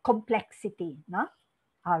complexity, no?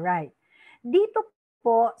 All right. Dito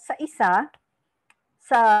po sa isa,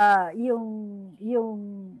 sa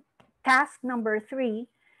yung task number 3,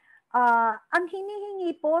 ang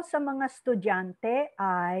hinihingi po sa mga estudyante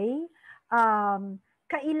ay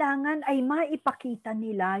kailangan ay maipakita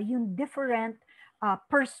nila yung different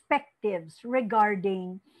perspectives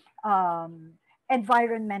regarding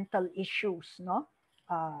environmental issues, no?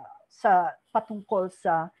 Sa patungkol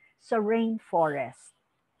sa rainforest,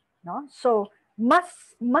 no? So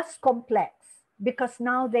mas complex because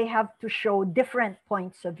now they have to show different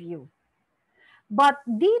points of view. But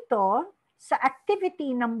dito sa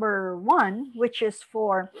activity number 1, which is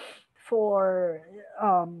for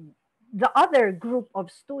the other group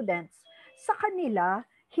of students, sa kanila,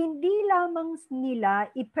 hindi lamang nila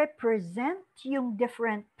ipe-present yung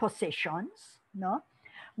different positions, no?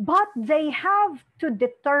 But they have to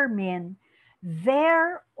determine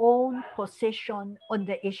their own position on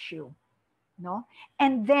the issue, no?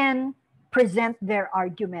 And then present their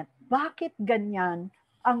argument. Bakit ganyan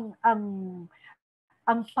ang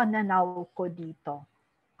pananaw ko dito?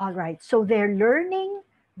 All right. So they're learning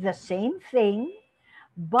the same thing,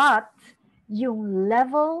 but yung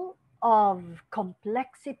level of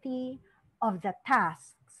complexity of the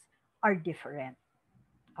tasks are different.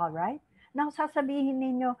 All right? Now, sasabihin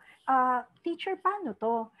ninyo, teacher, paano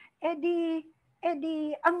to?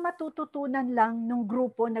 Ang matututunan lang ng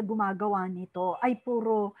grupo na gumagawa nito ay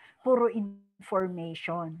puro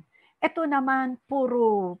information. Ito naman,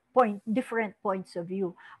 different points of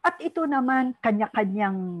view. At ito naman,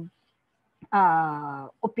 kanya-kanyang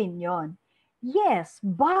opinion. Yes,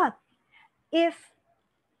 but if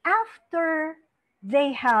after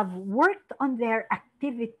they have worked on their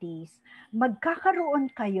activities, magkakaroon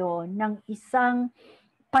kayo ng isang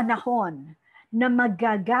panahon na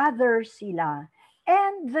magagather sila,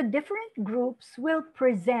 and the different groups will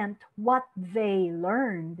present what they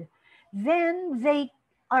learned. Then they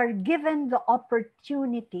are given the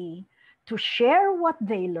opportunity to share what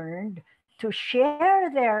they learned, to share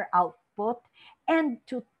their output, and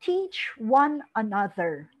to teach one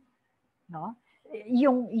another, no?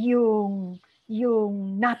 Yung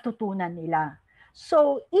natutunan nila.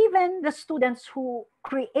 So even the students who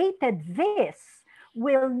created this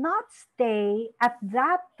will not stay at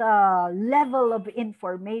that level of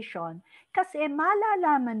information kasi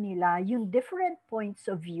malalaman nila yung different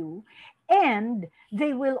points of view, and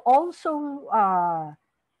they will also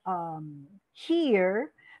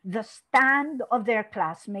hear the stand of their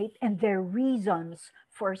classmate and their reasons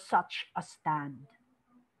for such a stand.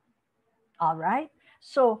 All right?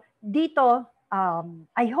 So dito,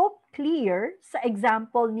 I hope clear sa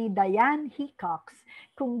example ni Diane Hickox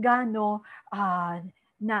kung gaano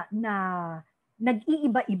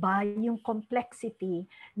nag-iiba-iba yung complexity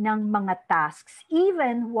ng mga tasks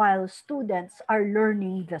even while students are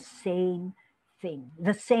learning the same thing,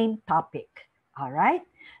 the same topic. All right?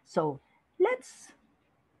 So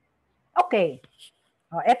okay.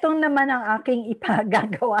 Etong naman ang aking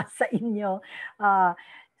ipagagawa sa inyo.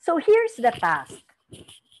 So here's the task.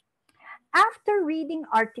 After reading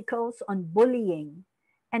articles on bullying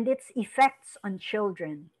and its effects on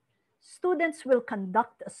children, students will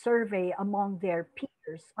conduct a survey among their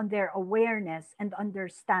peers on their awareness and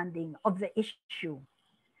understanding of the issue.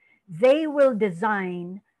 They will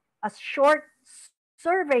design a short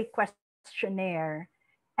survey questionnaire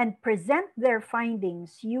and present their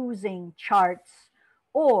findings using charts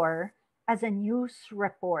or as a news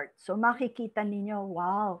report. So makikita ninyo,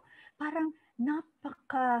 wow, parang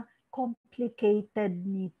napaka-complicated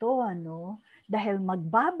nito, ano? Dahil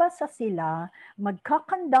magbabasa sila,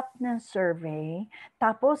 magkakonduct ng survey,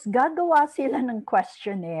 tapos gagawa sila ng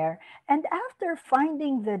questionnaire, and after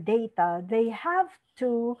finding the data, they have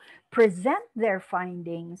to present their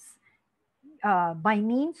findings by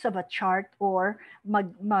means of a chart or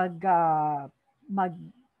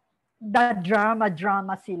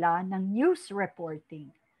drama sila ng news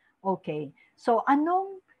reporting. Okay. So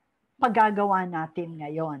anong pagagawa natin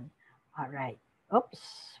ngayon? All right. Oops,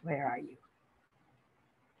 where are you?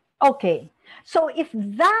 Okay. So if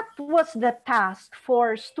that was the task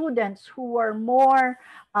for students who were more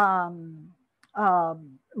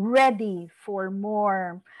ready for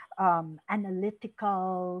more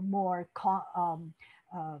analytical, more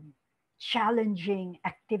challenging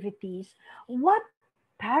activities, what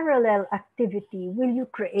parallel activity will you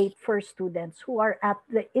create for students who are at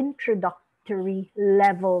the introductory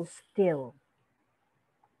level still?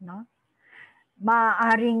 No?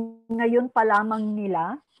 Maaaring ngayon pa lamang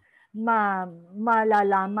nila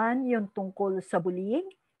malalaman yung tungkol sa bullying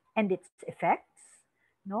and its effects,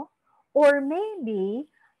 no? Or maybe,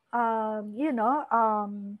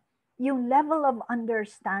 yung level of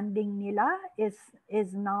understanding nila is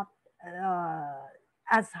not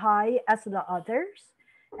as high as the others,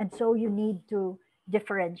 and so you need to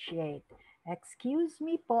differentiate. Excuse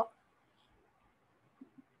me po.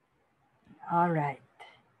 All right.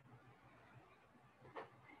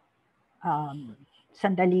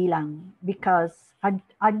 Sandali lang, because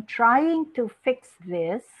I'm trying to fix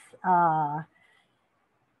this.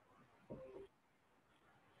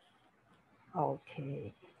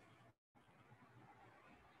 Okay.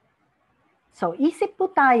 So isip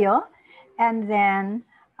po tayo, and then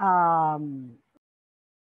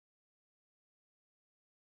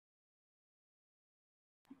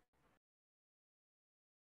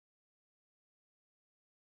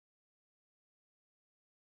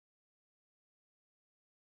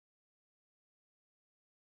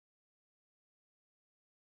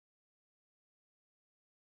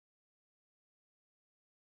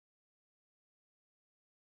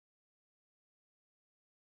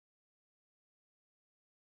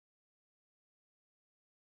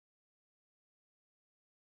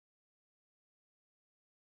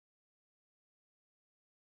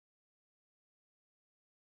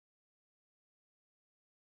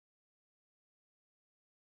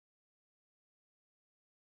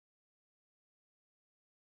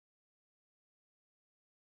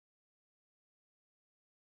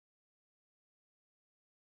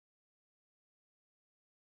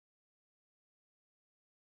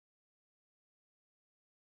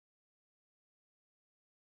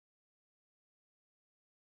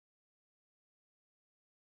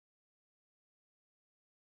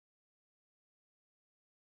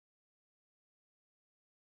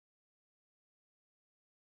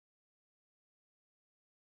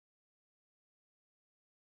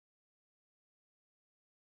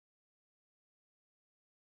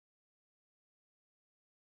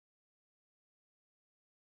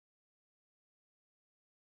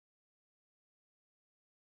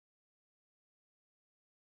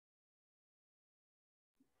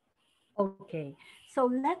Okay. So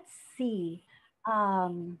let's see.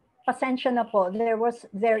 Pasensya na po.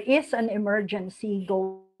 There is an emergency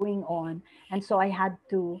going on, and so I had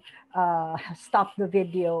to stop the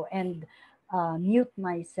video and mute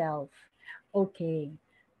myself. Okay.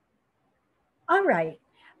 All right.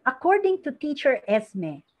 According to teacher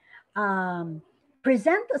Esme, um,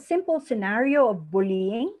 present a simple scenario of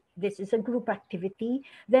bullying. This is a group activity.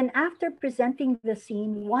 Then, after presenting the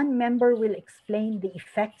scene, one member will explain the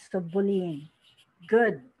effects of bullying.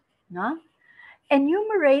 Good. No?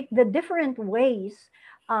 Enumerate the different ways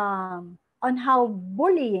on how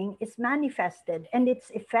bullying is manifested and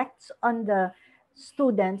its effects on the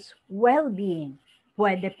students' well-being.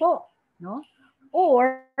 Pwede po, no?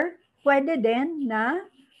 Or pwede din na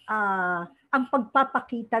ang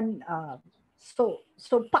pagpapakitan so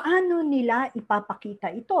paano nila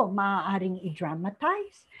ipapakita ito? Maaaring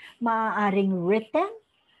i-dramatize, maaaring written,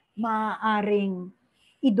 maaaring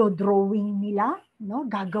idodrawing nila, no?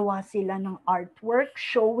 Gagawa sila ng artwork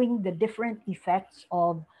showing the different effects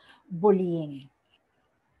of bullying.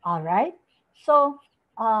 All right? So,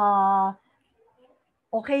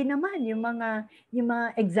 okay naman yung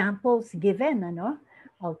mga examples given, ano?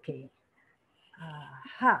 Okay.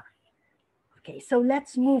 Okay, so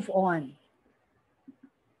let's move on.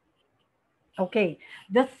 Okay,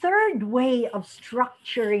 the third way of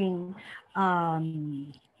structuring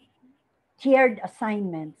tiered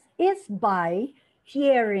assignments is by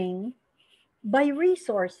tiering by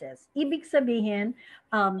resources. Ibig sabihin,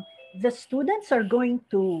 the students are going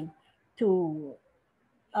to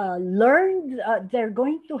learn, they're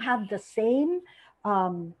going to have the same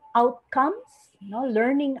outcomes,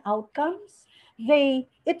 learning outcomes.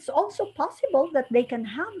 It's also possible that they can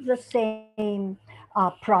have the same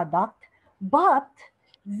product, but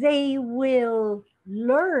they will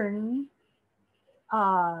learn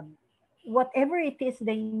whatever it is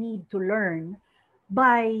they need to learn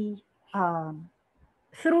by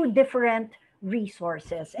through different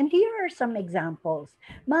resources. And here are some examples.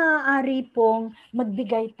 Maaari pong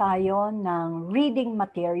magbigay tayo ng reading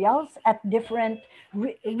materials at different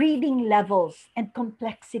reading levels and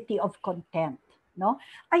complexity of content. No?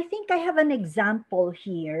 I think I have an example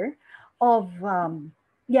here of,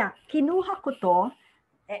 kinuha ko to.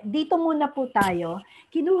 Dito muna po tayo.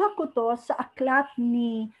 Kinuha ko to sa aklat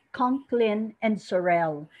ni Conklin and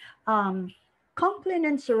Sorrell. Conklin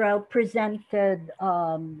and Sorrell presented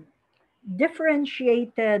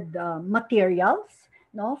differentiated materials.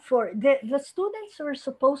 No, for the students were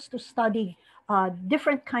supposed to study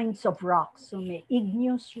different kinds of rocks. So may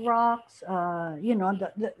igneous rocks,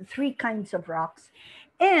 the three kinds of rocks.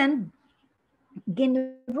 And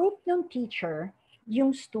ginroup ng teacher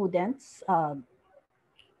yung students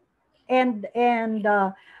and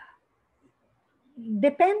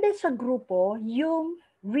depende sa grupo yung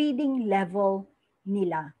reading level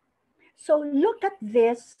nila. So look at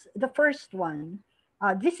this, the first one.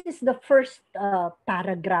 This is the first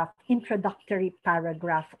paragraph, introductory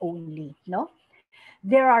paragraph only. No,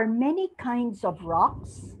 there are many kinds of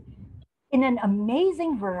rocks in an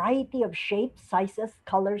amazing variety of shapes, sizes,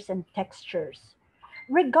 colors, and textures.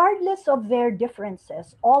 Regardless of their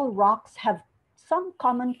differences, all rocks have some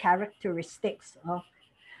common characteristics.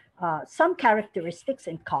 Some characteristics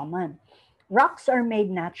in common. Rocks are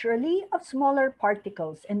made naturally of smaller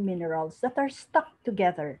particles and minerals that are stuck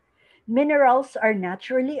together. Minerals are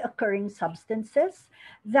naturally occurring substances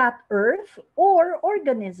that Earth or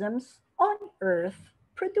organisms on Earth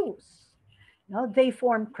produce. No, they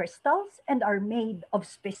form crystals and are made of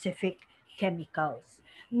specific chemicals.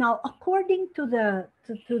 Now, according to the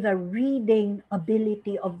reading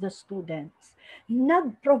ability of the students,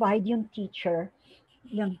 nag-provide yung teacher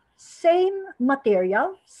yung same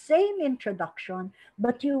material, same introduction,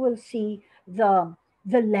 but you will see the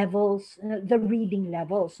levels, the reading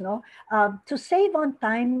levels. No, to save on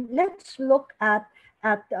time, let's look at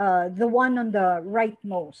the one on the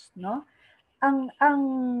rightmost. No,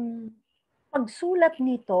 ang pagsulat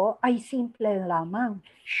nito ay simple lamang.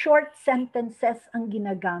 Short sentences ang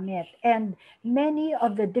ginagamit, and many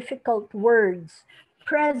of the difficult words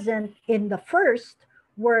present in the first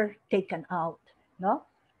were taken out. No?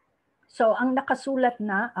 So ang nakasulat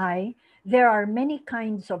na ay, there are many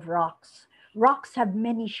kinds of rocks. Rocks have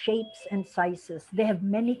many shapes and sizes. They have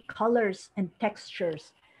many colors and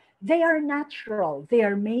textures. They are natural. They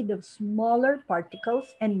are made of smaller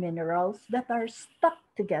particles and minerals that are stuck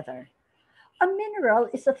together. A mineral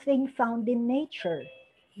is a thing found in nature.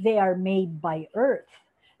 They are made by Earth.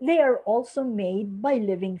 They are also made by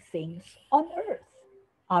living things on Earth.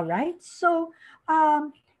 All right? So,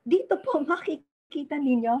 dito po makikita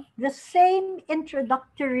ninyo the same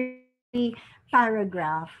introductory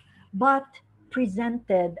paragraph but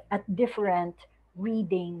presented at different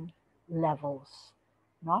reading levels.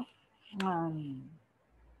 No? Um,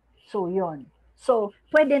 so, yon. So,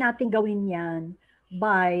 pwede natin gawin yan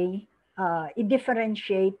by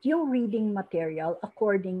i-differentiate yung reading material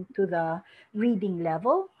according to the reading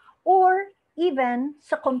level or even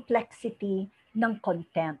sa complexity ng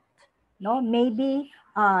content. No? Maybe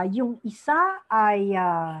yung isa ay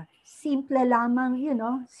simple lamang,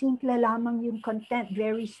 simple lamang yung content,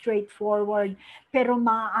 very straightforward. Pero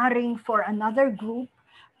maaaring for another group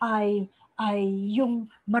ay yung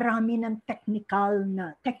marami ng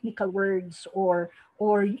technical words or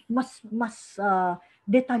mas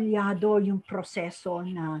detalyado yung proseso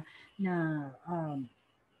na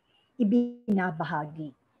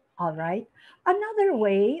ibinabahagi. All right. Another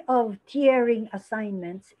way of tiering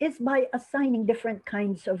assignments is by assigning different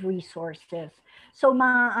kinds of resources. So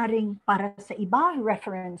maaaring para sa iba,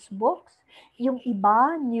 reference books, yung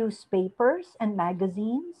iba, newspapers and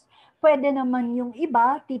magazines. Pwede naman yung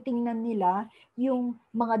iba, titingnan nila yung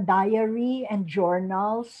mga diary and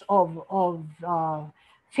journals of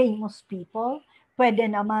famous people. Pwede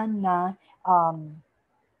naman na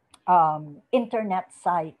internet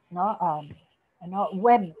site, no,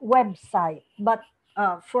 website. But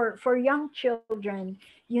for young children,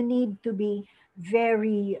 you need to be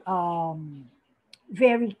very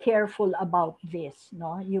careful about this,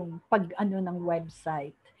 no, yung pag ano ng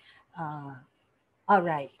website. All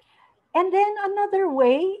right. And then another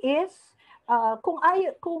way is kung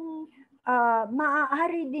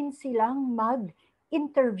maaari din silang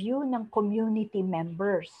mag-interview ng community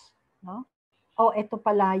members, no? Ito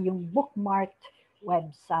pala yung bookmarked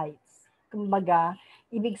websites. Kumbaga,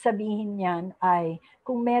 ibig sabihin niyan ay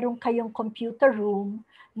kung meron kayong computer room,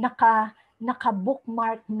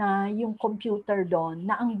 naka-bookmark na yung computer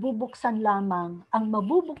doon na ang mabubuksan lamang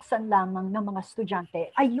ng mga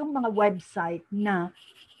estudyante ay yung mga website na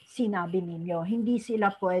sinabi ninyo. Hindi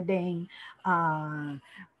sila pwedeng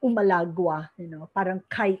umalagwa, parang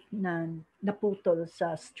kite na naputol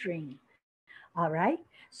sa string. Alright?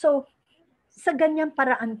 So, sa ganyang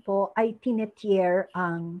paraan po ay tinetier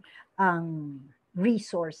ang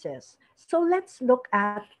resources. So let's look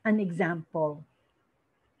at an example.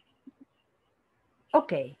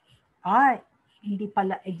 Okay. Hindi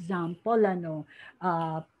pala example,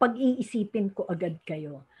 pag-iisipin ko agad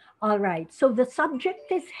kayo. All right. So the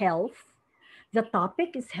subject is health. The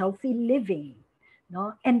topic is healthy living.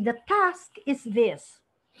 No? And the task is this.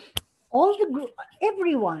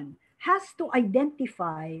 Everyone has to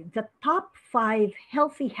identify the top 5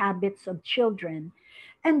 healthy habits of children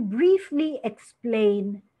and briefly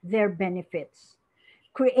explain their benefits.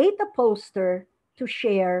 Create a poster to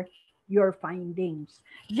share your findings.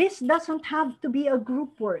 This doesn't have to be a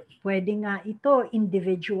group work. Pwede nga ito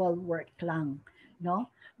individual work lang, no?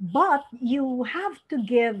 But you have to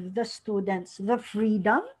give the students the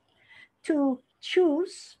freedom to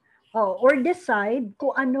choose or decide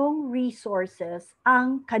kung anong resources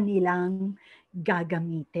ang kanilang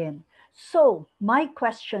gagamitin. So, my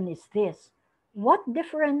question is this. What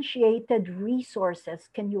differentiated resources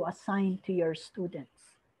can you assign to your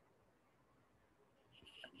students?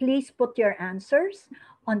 Please put your answers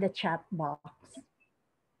on the chat box.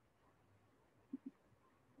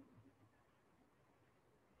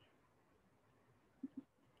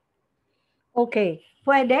 Okay,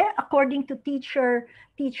 pwede, according to teacher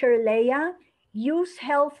Leia, use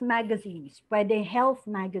health magazines. Pwede health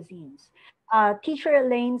magazines. Teacher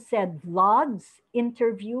Elaine said vlogs,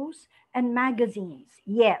 interviews, and magazines.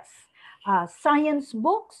 Yes. Science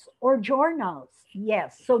books or journals.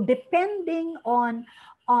 Yes. So depending on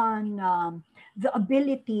the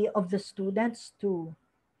ability of the students to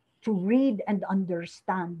read and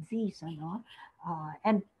understand these,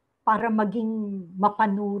 and para maging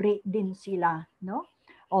mapanuri din sila, no?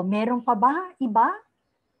 Meron pa ba iba?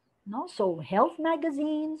 No? So, health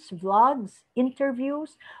magazines, vlogs,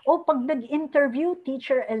 interviews. Pag nag-interview,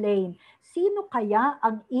 Teacher Elaine, sino kaya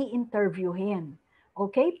ang i-interviewin?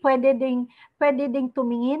 Okay? Pwede ding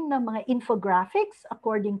tumingin ng mga infographics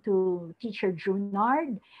according to Teacher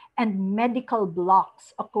Junard and medical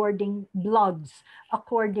blogs according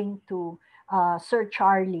to Sir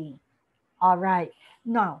Charlie. All right.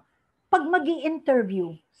 Now, pag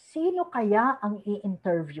mag-i-interview, sino kaya ang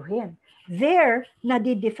i-interviewin? There,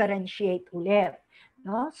 nadi-differentiate ulit.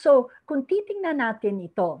 No? So, kung titingnan natin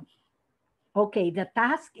ito, okay, the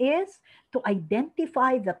task is to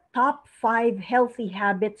identify the top 5 healthy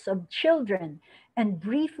habits of children and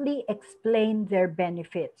briefly explain their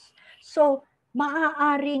benefits. So,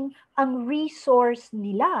 maaaring ang resource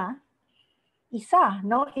nila, isa,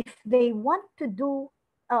 no? If they want to do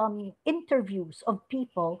interviews of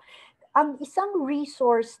people, ang isang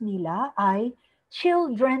resource nila ay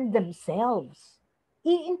children themselves.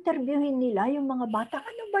 I-interviewin nila yung mga bata,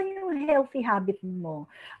 ano ba yung healthy habit mo?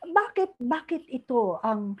 Bakit ito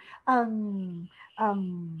ang ang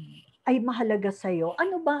ay mahalaga sa iyo?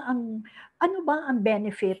 Ano ba ang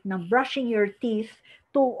benefit ng brushing your teeth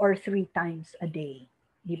 2 or 3 times a day,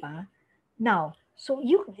 di ba? Now, so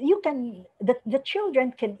you can the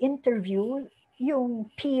children can interview yung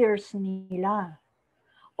peers nila,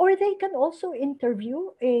 or they can also interview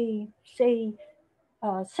say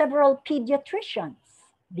several pediatricians,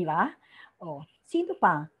 di ba? O, sino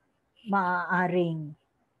pa? Maaaring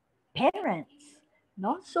parents,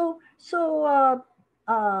 no?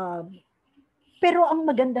 Uh, pero ang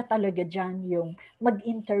maganda talaga diyan yung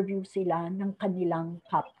mag-interview sila ng kanilang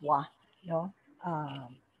kapwa, no?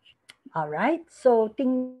 Alright, so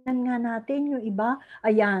tingnan nga natin yung iba.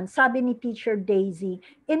 Ayan, sabi ni Teacher Daisy,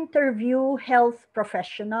 interview health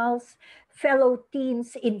professionals, fellow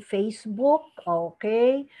teens in Facebook,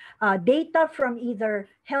 okay. Data from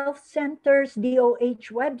either health centers,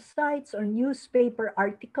 DOH websites, or newspaper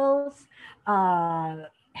articles,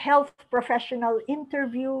 health professional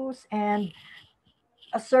interviews, and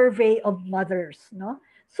a survey of mothers, no?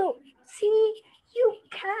 So, see, you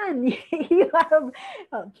can, you have,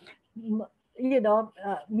 uh,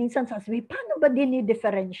 minsan sasabihin, paano ba din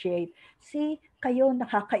i-differentiate? See, kayo,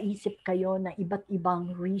 nakakaisip kayo na iba't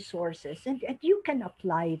ibang resources, and you can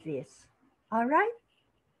apply this. All right?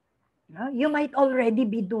 You might already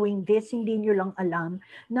be doing this, hindi nyo lang alam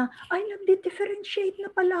na, ay, nagdi-differentiate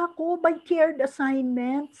na pala ako by tiered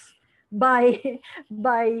assignments, by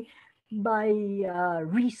by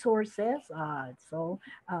resources.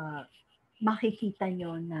 Makikita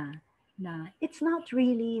nyo na it's not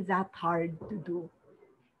really that hard to do.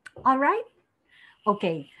 All right?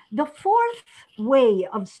 Okay. The fourth way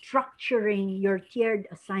of structuring your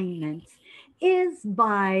tiered assignments is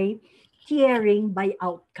by tiering by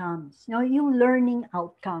outcomes. Yung learning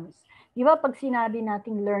outcomes. Di ba pag sinabi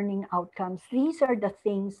nating learning outcomes, these are the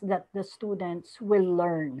things that the students will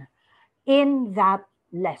learn in that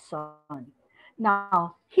lesson.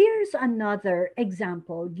 Now, here's another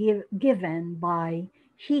example given by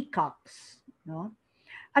Hickox. No?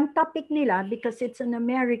 Ang topic nila, because it's an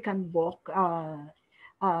American book,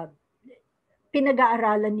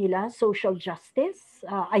 pinag-aaralan nila social justice.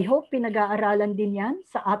 I hope pinag-aaralan din yan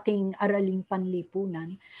sa ating araling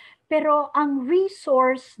panlipunan. Pero ang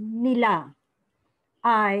resource nila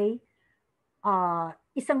ay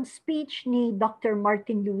isang speech ni Dr.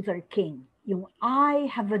 Martin Luther King, yung I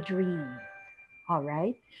Have a Dream. All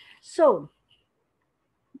right? So,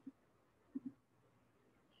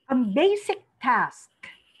 ang basic task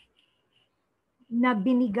na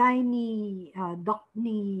binigay ni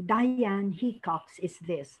Diane Hickox is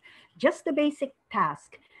this. Just the basic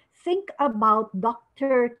task. Think about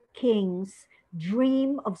Dr. King's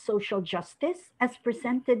dream of social justice as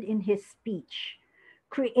presented in his speech.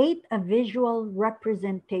 Create a visual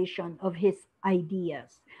representation of his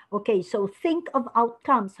ideas. Okay, so think of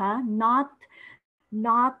outcomes, not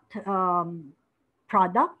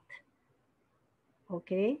product.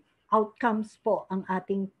 Okay? Outcomes po ang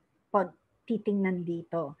ating pagtitingnan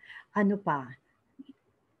dito. Ano pa?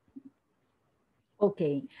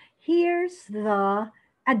 Okay. Here's the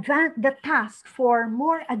task for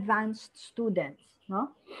more advanced students.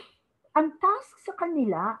 No? Ang task sa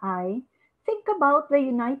kanila ay think about the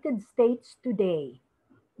United States today.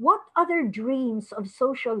 What other dreams of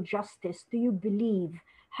social justice do you believe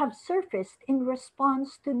have surfaced in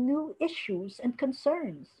response to new issues and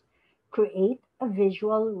concerns? Create a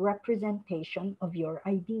visual representation of your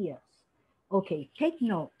ideas. Okay, take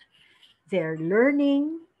note. They're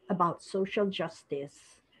learning about social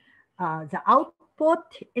justice. The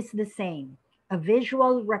output is the same, a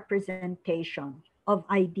visual representation of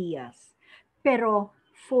ideas. Pero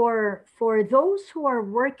for those who are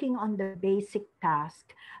working on the basic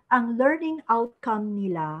task, ang learning outcome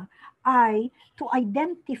nila ay to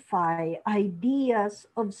identify ideas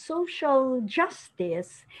of social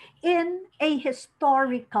justice in a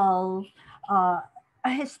historical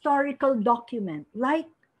document, like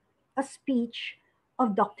a speech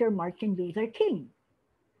of Dr. Martin Luther King.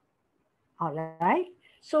 All right?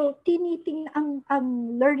 So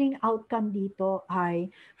ang learning outcome dito ay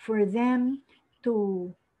for them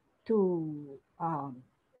to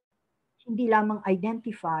hindi lamang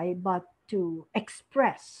identify but to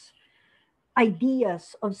express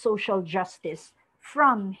ideas of social justice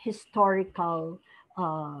from historical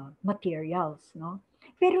materials, no?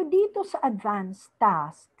 Pero dito sa advanced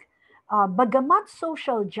task, bagamat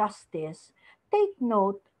social justice, take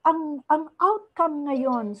note ang outcome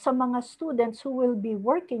ngayon sa mga students who will be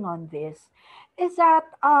working on this is that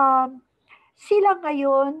sila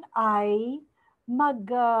ngayon ay mag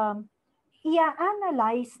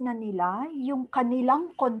i-analyze na nila yung kanilang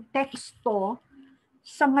konteksto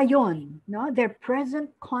sa ngayon, no? Their present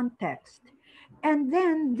context. And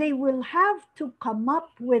then they will have to come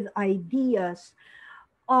up with ideas,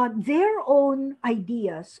 their own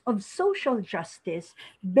ideas of social justice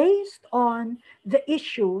based on the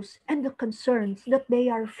issues and the concerns that they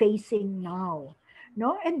are facing now.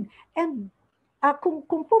 No? And kung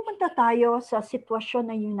pupunta tayo sa sitwasyon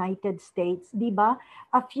ng United States, 'di ba?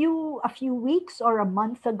 A few weeks or a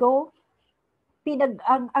month ago,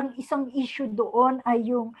 ang isang issue doon ay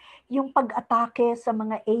yung pag-atake sa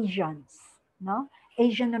mga Asians, no?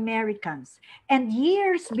 Asian Americans. And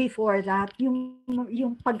years before that,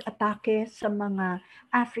 yung pag-atake sa mga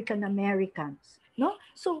African Americans, no?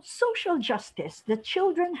 So social justice, the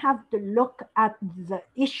children have to look at the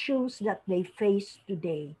issues that they face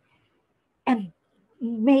today and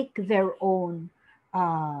make their own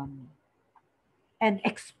and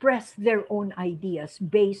express their own ideas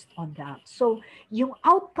based on that. So, yung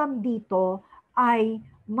outcome dito ay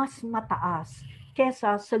mas mataas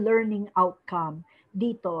kesa sa learning outcome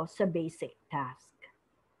dito sa basic task.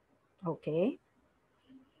 Okay?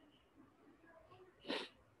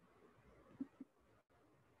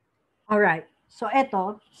 Alright. So,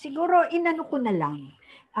 eto, siguro inano ko na lang.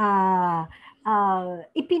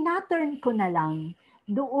 Ipinattern ko na lang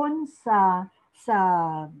doon sa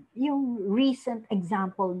yung recent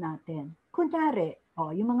example natin. Kunwari,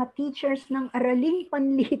 yung mga teachers ng Araling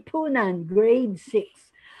Panlipunan, grade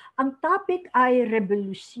 6. Ang topic ay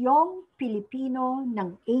Rebolusyong Pilipino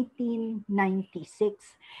ng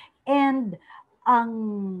 1896. And ang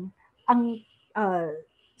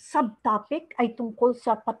subtopic ay tungkol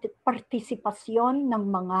sa partisipasyon ng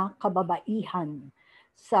mga kababaihan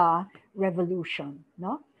sa revolution,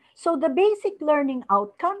 no? So the basic learning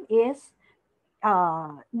outcome is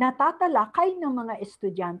natatalakay ng mga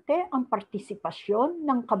estudyante ang partisipasyon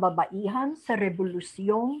ng kababaihan sa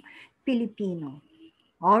Rebolusyong Pilipino.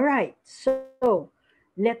 All right, so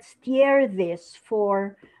let's steer this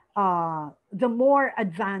for the more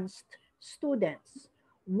advanced students.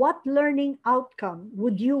 What learning outcome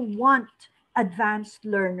would you want advanced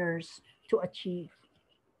learners to achieve?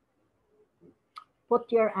 Put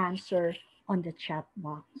your answer on the chat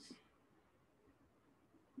box.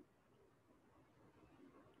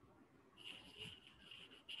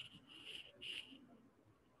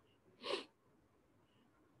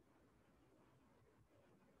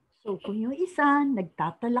 So kung yung isa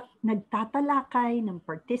nagtatalakay ng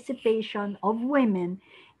participation of women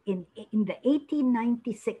in the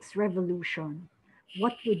 1896 revolution,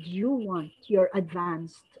 what would you want your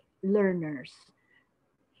advanced learners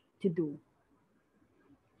to do?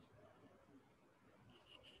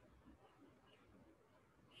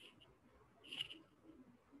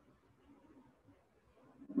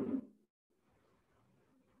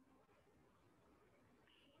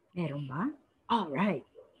 Meron ba? All right.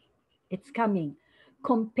 It's coming.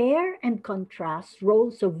 Compare and contrast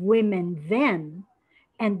roles of women then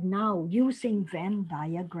and now using Venn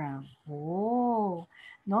diagram. Oh,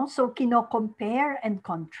 no? So kino-compare and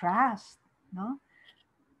contrast, no?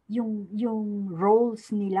 Yung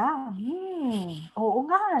roles nila. Oo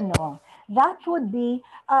nga, no? That would be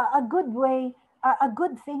a good way, a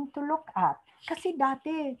good thing to look at. Kasi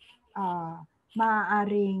dati,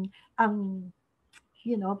 maaaring ang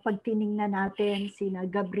pag tiningnan natin sina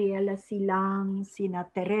Gabriela Silang, sina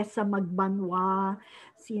Teresa Magbanwa,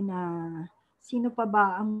 sino pa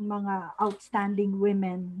ba ang mga outstanding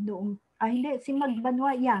women noong si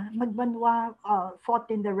Magbanwa, Magbanwa fought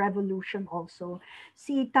in the revolution also.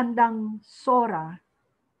 Si Tandang Sora,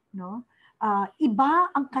 no? Iba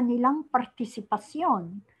ang kanilang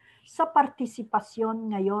partisipasyon sa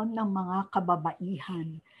partisipasyon ngayon ng mga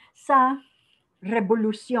kababaihan sa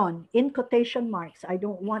revolution, in quotation marks. I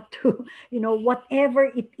don't want to, whatever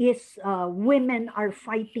it is women are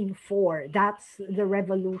fighting for, that's the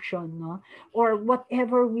revolution, no? Or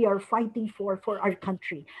whatever we are fighting for our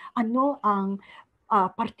country. Ano ang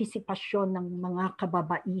partisipasyon ng mga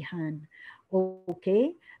kababaihan?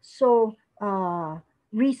 Okay? So,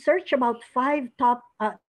 research about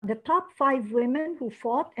the top 5 women who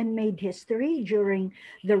fought and made history during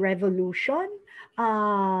the revolution.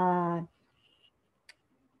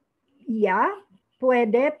 Yeah,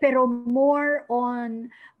 pwede, pero more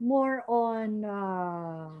on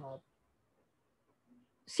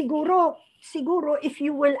siguro if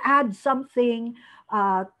you will add something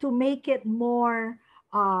to make it more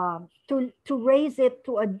to raise it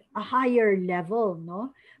to a higher level,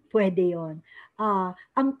 no? Pwede yon.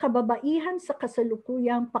 Ang kababaihan sa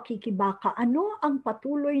kasalukuyang pakikibaka, ano ang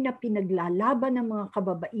patuloy na pinaglalaban ng mga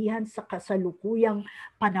kababaihan sa kasalukuyang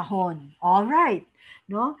panahon? All right,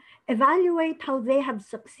 no? Evaluate how they have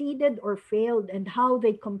succeeded or failed and how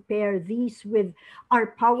they compare these with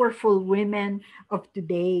our powerful women of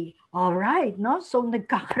today. All right, no? So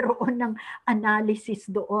nagkakaroon ng analysis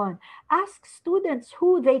doon. Ask students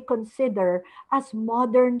who they consider as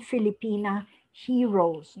modern Filipina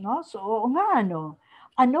heroes, no? So oo nga, ano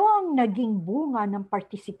ang naging bunga ng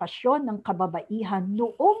partisipasyon ng kababaihan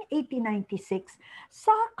noong 1896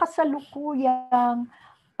 sa kasalukuyang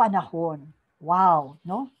panahon? Wow,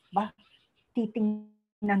 no?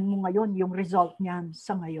 Titingnan mo ngayon yung result niyan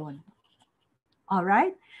sa ngayon. All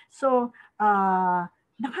right? So,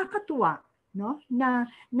 nakakatuwa, no? Na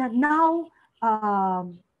now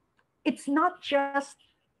it's not just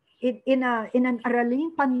in an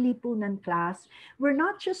araling panlipunan class, we're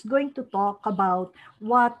not just going to talk about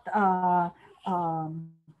what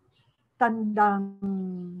Tandang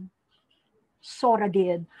Sora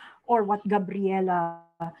did or what Gabriela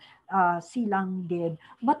Silang did,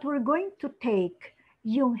 but we're going to take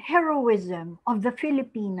yung heroism of the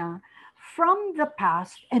Filipina from the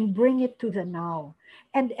past and bring it to the now.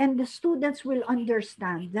 And the students will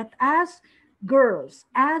understand that as girls,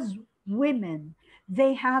 as women,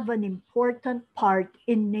 they have an important part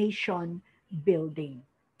in nation building.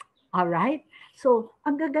 All right? So,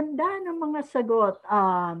 ang gaganda ng mga sagot.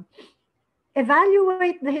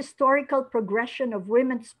 Evaluate the historical progression of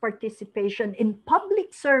women's participation in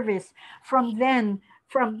public service from the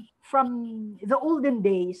olden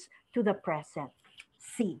days to the present.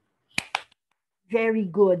 C. Very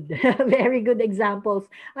good. Very good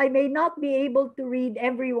examples. I may not be able to read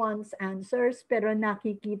everyone's answers, pero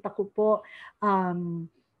nakikita ko po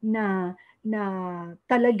na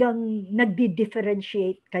talagang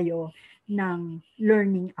nagdi-differentiate kayo ng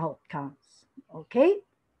learning outcomes. Okay?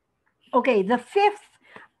 Okay, the fifth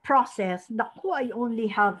process, naku, I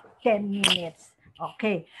only have 10 minutes.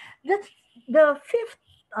 Okay, the fifth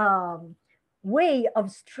way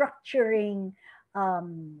of structuring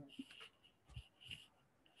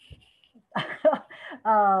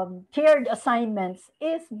tiered assignments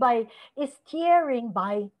is tiering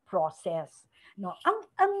by process. No, ang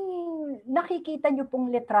nakikita niyo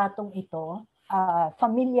pong litratong ito,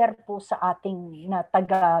 familiar po sa ating na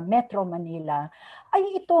taga Metro Manila,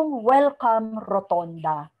 ay itong Welcome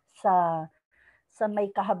Rotonda sa may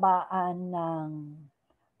kahabaan ng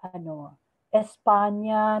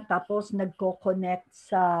Espanya, tapos nagko-connect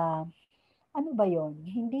sa ano ba 'yon?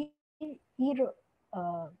 Hindi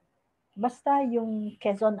basta yung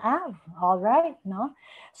Quezon Ave. All right, no?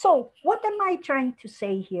 So, what am I trying to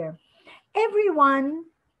say here? Everyone,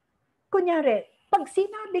 kunyari, pag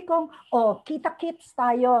sinabi kong, kita-kits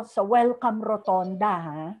tayo sa Welcome Rotonda,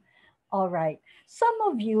 ha? All right.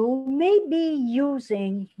 Some of you may be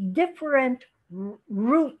using different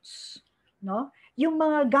routes, no? Yung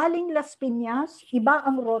mga galing Las Piñas, iba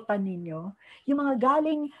ang rota ninyo. Yung mga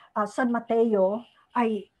galing San Mateo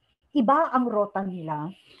ay iba ang rota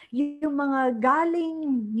nila. Yung mga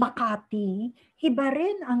galing Makati, iba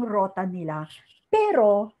rin ang rota nila.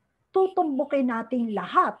 Pero tutumbukin natin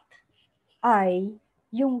lahat ay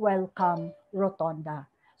yung Welcome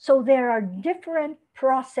Rotonda. So there are different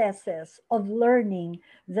processes of learning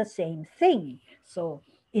the same thing. So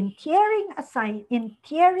in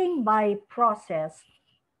tiering by process,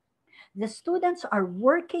 the students are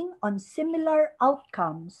working on similar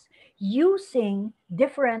outcomes using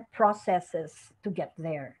different processes to get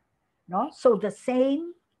there. No? So the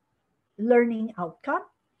same learning outcome,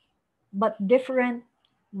 but different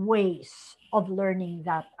ways of learning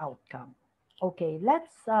that outcome. Okay,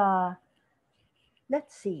 let's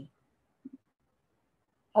see.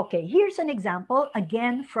 Okay, here's an example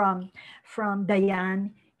again from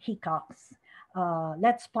Diane Hickox.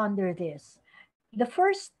 Let's ponder this. The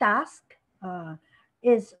first task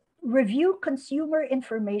is review consumer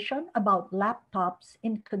information about laptops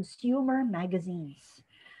in consumer magazines.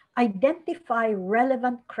 Identify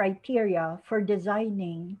relevant criteria for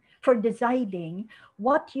deciding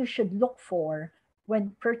what you should look for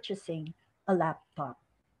when purchasing a laptop.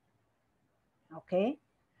 Okay?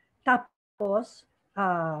 Tapos,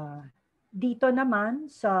 dito naman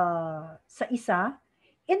sa isa,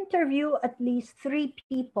 interview at least 3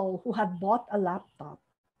 people who have bought a laptop.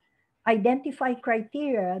 Identify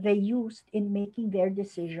criteria they used in making their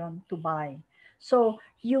decision to buy. So,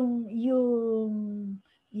 yung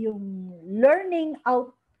learning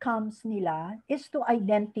outcomes nila is to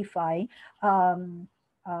identify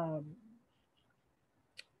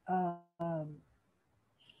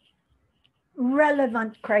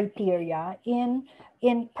relevant criteria in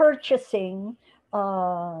purchasing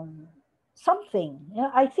something.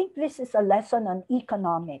 Yeah, I think this is a lesson on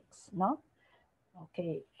economics, no?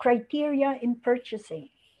 Okay, criteria in purchasing.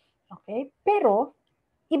 Okay, pero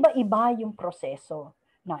iba-iba yung proseso.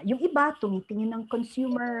 Na yung iba tumitingin ng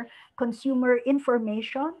consumer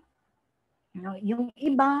information, no? Yung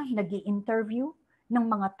iba nag-i-interview ng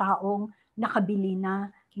mga taong nakabili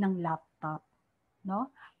na ng laptop,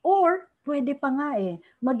 no? Or pwede pa nga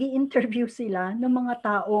magi-interview sila ng mga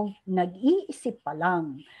taong nag-iisip pa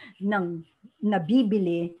lang ng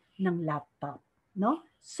nabibili ng laptop, no?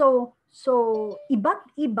 So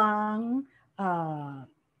iba't ibang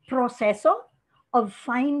proseso of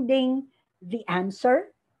finding the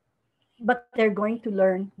answer, but they're going to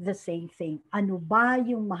learn the same thing. Ano ba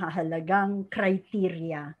yung mahahalagang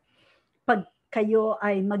criteria pag kayo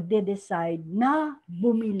ay magde-decide na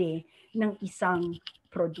bumili ng isang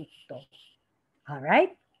produkto?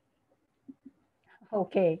 Alright?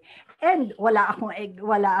 Okay. And wala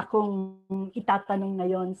akong itatanong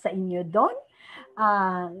ngayon sa inyo doon.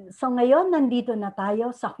 So ngayon nandito na tayo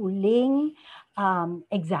sa huling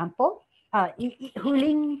example,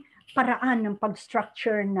 huling paraan ng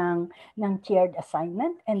pag-structure ng tiered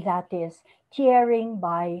assignment, and that is tiering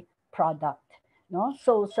by product. No?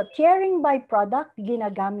 So sa tiering by product,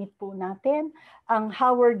 ginagamit po natin ang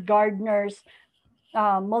Howard Gardner's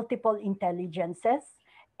multiple intelligences,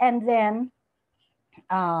 and then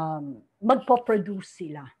magpo-produce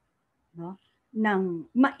sila, no? Nang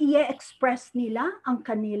ma-i-express nila ang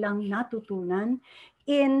kanilang natutunan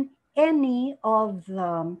in any of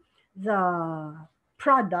the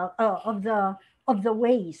product of the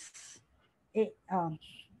ways.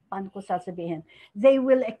 Paano ko sasabihin? They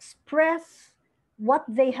will express what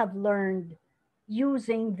they have learned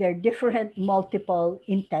using their different multiple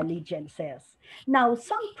intelligences. Now,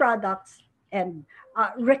 some products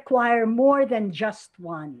require more than just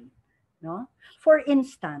one, no? For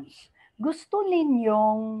instance, gusto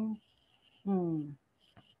ninyong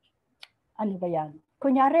ano ba yan?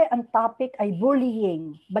 Kunyari, ang topic ay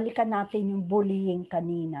bullying. Balikan natin yung bullying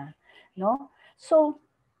kanina, no? So,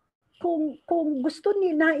 kung gusto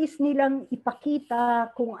nais nilang ipakita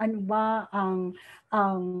kung ano ba ang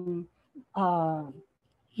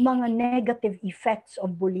mga negative effects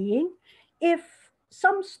of bullying, if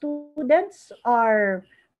some students are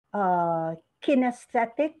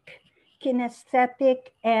kinesthetic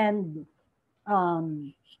and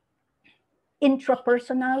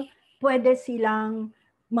intrapersonal, pwede silang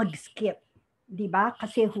mag-skip, di ba?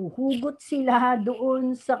 Kasi huhugot sila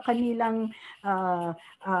doon sa kanilang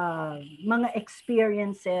mga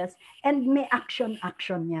experiences, and may action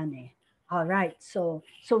yan eh. All right, so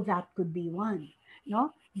that could be one,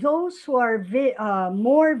 no? Those who are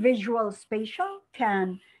more visual spatial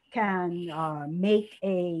can make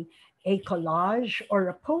a collage or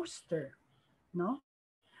a poster, no?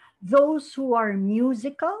 Those who are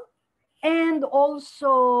musical and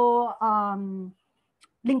also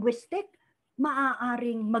linguistic,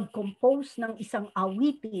 maaaring mag-compose ng isang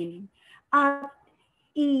awitin at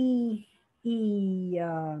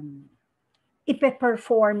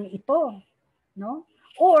ipe-perform ito, no?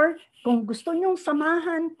 Or kung gusto nyong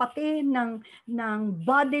samahan pati ng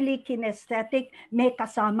bodily kinesthetic, may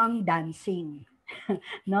kasamang dancing,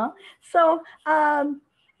 no? So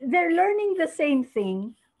they're learning the same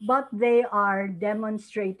thing, but they are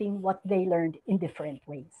demonstrating what they learned in different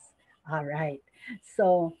ways. All right.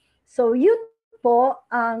 So yun po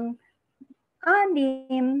ang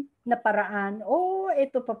 6 na paraan.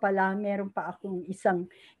 Ito pa pala, meron pa akong isang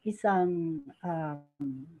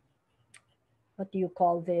what do you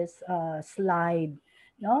call this, slide,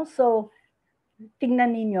 no? So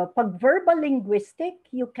tingnan ninyo, pag verbal linguistic,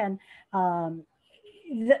 you can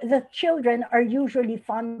the children are usually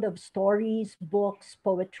fond of stories, books,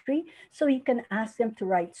 poetry. So you can ask them to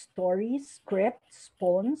write stories, scripts,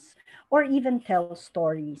 poems, or even tell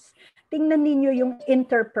stories. Tingnan ninyo yung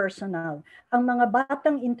interpersonal. Ang mga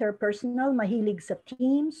batang interpersonal, mahilig sa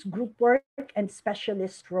teams, group work, and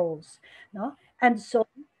specialist roles. No? And so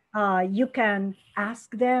you can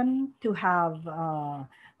ask them to have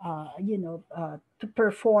to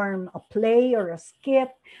perform a play or a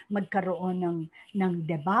skit, magkaroon ng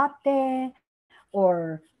debate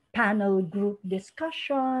or panel group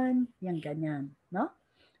discussion, yan ganyan, no?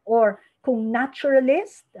 Or kung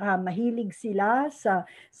naturalist, mahilig sila sa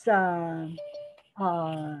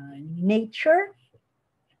nature,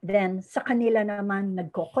 then sa kanila naman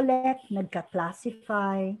nagko-collect,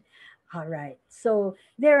 nagka-classify. All right. So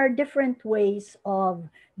there are different ways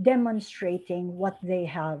of demonstrating what they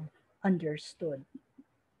have understood.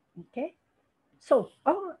 Okay? So,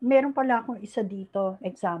 meron pala akong isa dito,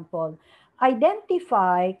 example.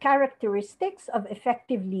 Identify characteristics of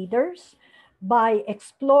effective leaders by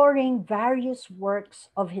exploring various works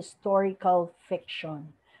of historical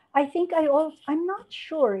fiction. I think I'm not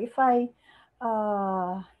sure if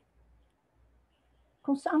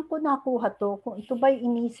kung saan ko nakuha to, kung ito ba'y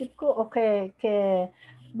inisip ko o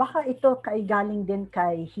baka ito kay galing din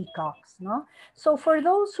kay Hickox, no? So for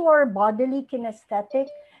those who are bodily kinesthetic,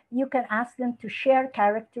 you can ask them to share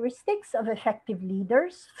characteristics of effective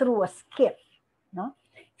leaders through a skit, no?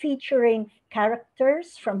 Featuring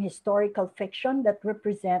characters from historical fiction that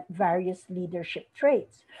represent various leadership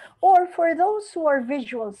traits. Or for those who are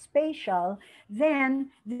visual spatial,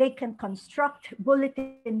 then they can construct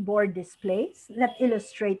bulletin board displays that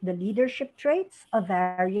illustrate the leadership traits of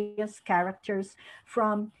various characters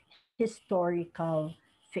from historical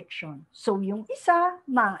fiction. So yung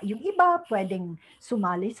yung iba pwedeng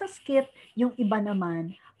sumali sa skit, yung iba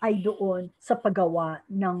naman ay doon sa paggawa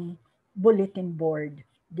ng bulletin board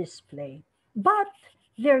display. But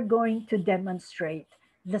they're going to demonstrate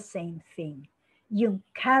the same thing. Yung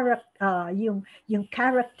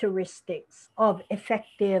characteristics of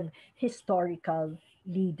effective historical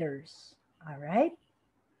leaders. All right?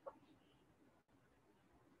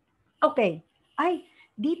 Okay. Ay,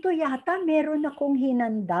 dito yata meron akong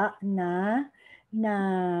hinanda na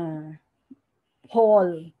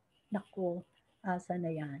poll. Naku, asa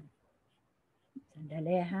na yan?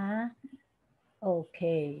 Sandali ha.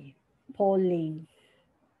 Okay. Polling.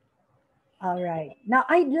 All right. Now,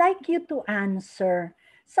 I'd like you to answer.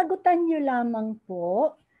 Sagutan niyo lamang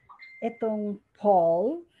po itong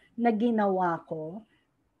poll na ginawa ko.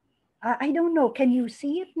 I don't know. Can you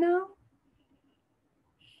see it now?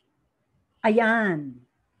 Ayan.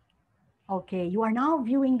 Okay, you are now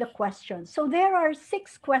viewing the questions. So there are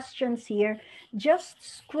 6 questions here. Just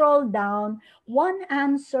scroll down, one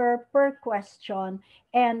answer per question.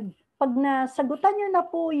 And pag nasagutan nyo na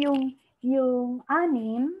po yung 6,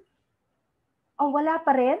 wala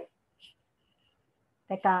pa rin?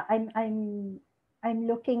 Teka, I'm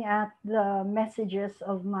looking at the messages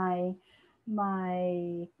of my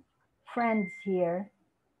friends here.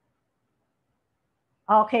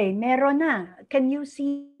 Okay, meron na. Can you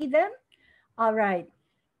see them? All right.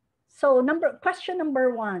 So question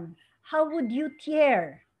number 1, how would you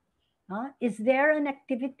tier? Is there an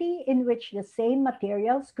activity in which the same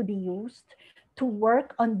materials could be used to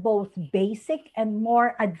work on both basic and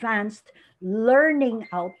more advanced learning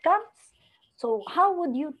outcomes? So how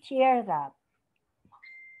would you tier that?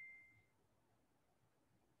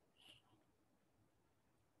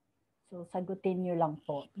 So sagutin nyo lang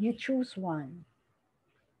po. You choose one.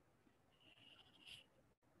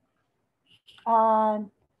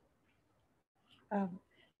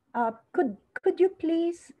 Could you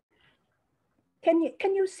please, can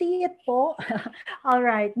you see it po? All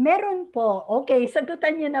right, meron po. Okay,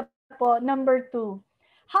 sagutan nyo na po. Number 2,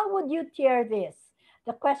 how would you tier this?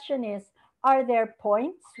 The question is, are there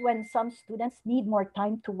points when some students need more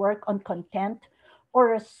time to work on content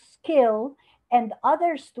or a skill and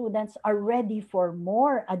other students are ready for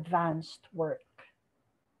more advanced work?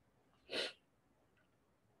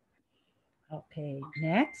 Okay,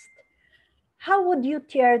 next. How would you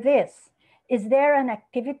tier this? Is there an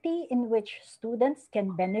activity in which students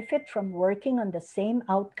can benefit from working on the same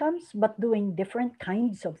outcomes but doing different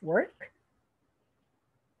kinds of work?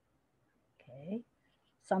 Okay.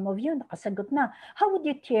 Some of you nakasagot na. How would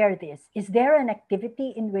you tier this? Is there an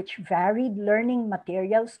activity in which varied learning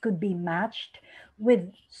materials could be matched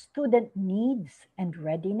with student needs and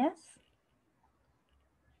readiness?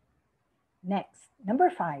 Next,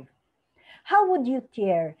 number 5. How would you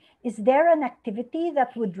tier? Is there an activity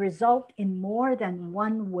that would result in more than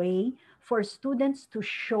one way for students to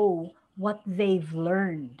show what they've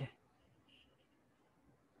learned?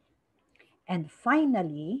 And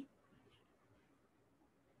finally,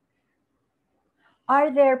 are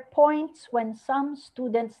there points when some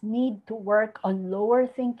students need to work on lower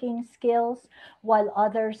thinking skills while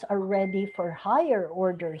others are ready for higher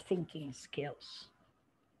order thinking skills?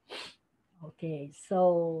 Okay,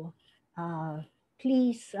 so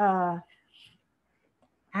please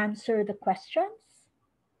answer the questions.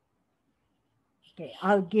 Okay,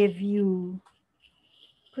 I'll give you,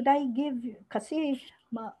 could I give you, kasi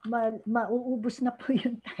mauubos na po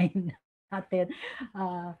yung time natin.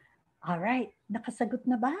 All right, nakasagot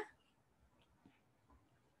na ba?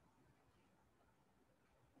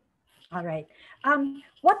 All right.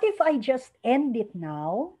 What if I just end it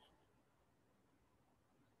now?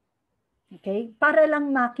 Okay? Para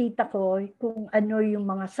lang makita ko kung ano yung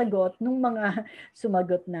mga sagot ng mga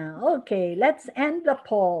sumagot na. Okay, let's end the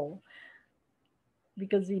poll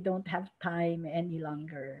because we don't have time any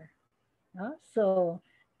longer. No? So,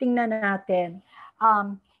 tingnan natin.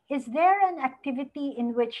 Is there an activity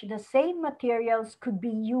in which the same materials could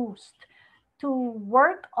be used to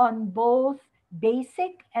work on both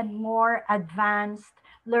basic and more advanced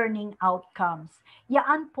learning outcomes?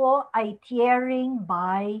 Yan po ay tiering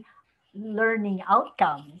by learning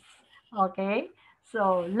outcomes. Okay?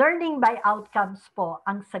 So, learning by outcomes po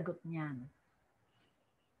ang sagot niyan.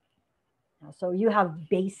 So, you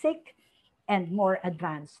have basic and more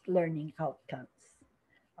advanced learning outcomes.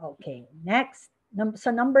 Okay, next.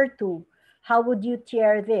 So number 2, how would you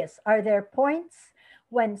tier this? Are there points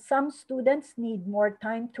when some students need more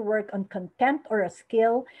time to work on content or a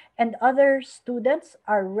skill and other students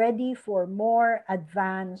are ready for more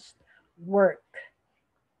advanced work?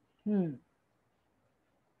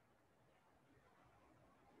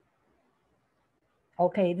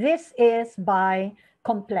 Okay, this is by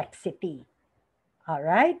complexity. All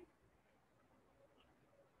right.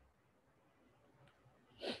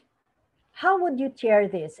 How would you tier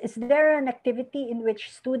this? Is there an activity in which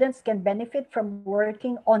students can benefit from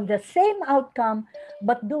working on the same outcome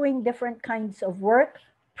but doing different kinds of work?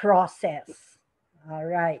 Process. All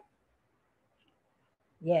right.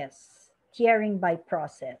 Yes, tiering by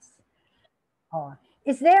process. Oh.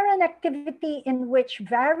 Is there an activity in which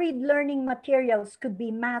varied learning materials could be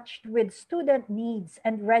matched with student needs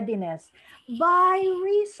and readiness by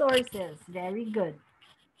resources? Very good.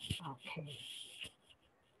 Okay.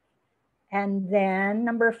 And then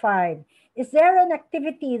number 5, is there an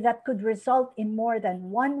activity that could result in more than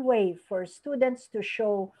one way for students to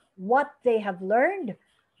show what they have learned?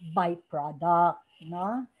 By product,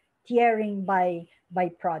 no? Tiering by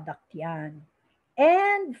product yan.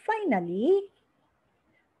 And finally,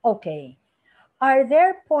 okay, are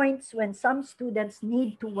there points when some students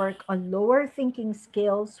need to work on lower thinking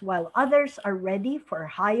skills while others are ready for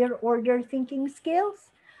higher order thinking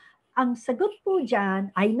skills? Ang sagot po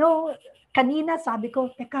dyan, I know, kanina sabi ko,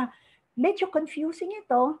 teka, medyo confusing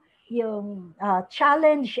ito, yung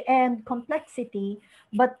challenge and complexity.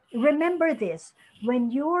 But remember this, when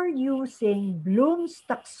you're using Bloom's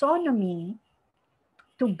taxonomy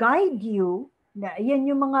to guide you, yan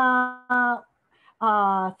yung mga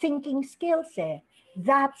thinking skills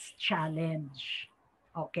that's challenge.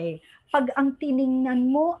 Okay. Pag ang tiningnan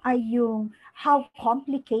mo ay yung how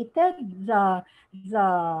complicated the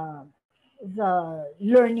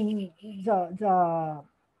learning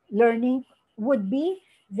learning would be,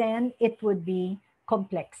 then it would be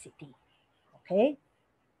complexity. Okay?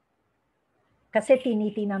 Kasi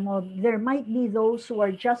tinitingnan mo, there might be those who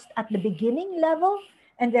are just at the beginning level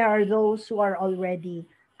and there are those who are already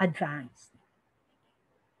advanced.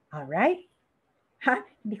 All right? Ha?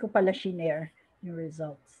 Hindi ko pala shinare yung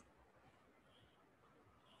results.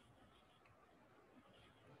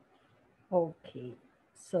 Okay.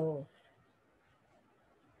 So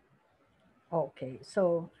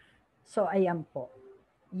ayan po.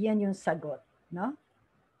 Yan yung sagot, no?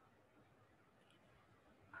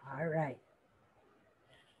 All right.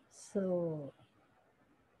 So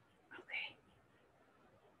okay.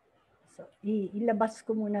 So ilabas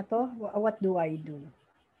ko muna to. What do I do?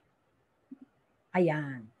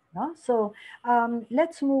 Ayan. No? So,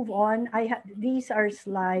 let's move on. These are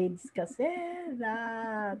slides kasi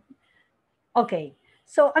that. Okay.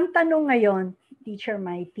 So, ang tanong ngayon, Teacher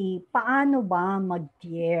Mighty, paano ba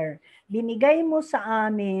mag-tier? Binigay mo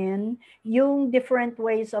sa amin yung different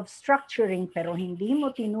ways of structuring pero hindi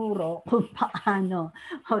mo tinuro kung paano.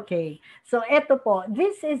 Okay. So, eto po.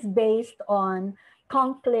 This is based on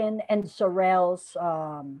Conklin and Sorrell's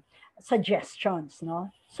suggestions.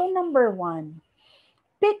 No? So, number 1,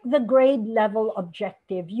 pick the grade level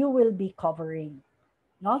objective you will be covering.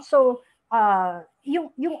 No? So,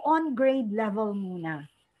 yung on grade level muna.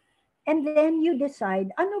 And then you decide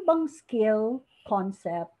ano bang skill,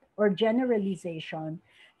 concept, or generalization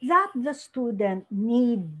that the student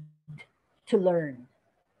need to learn.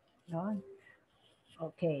 No?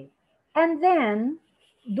 Okay. And then,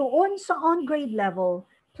 doon sa on grade level,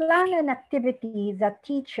 plan an activity that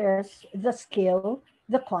teaches the skill,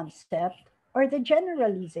 the concept, or the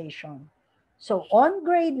generalization. So on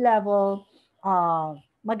grade level,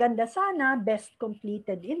 maganda sana best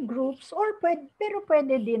completed in groups or pero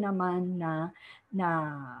pwede din naman na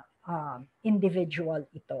individual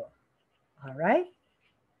ito. All right?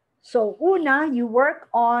 So una, you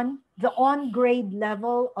work on the on grade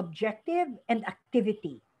level objective and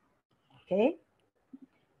activity. Okay?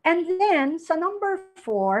 And then, sa number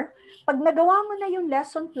 4, pag nagawa mo na yung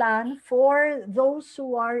lesson plan for those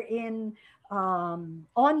who are in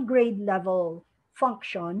on grade level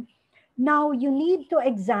function, now you need to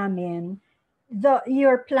examine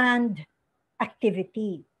your planned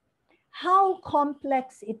activity. How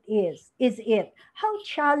complex it is it? How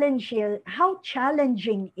challenging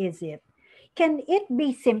is it? Can it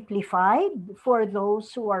be simplified for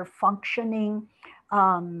those who are functioning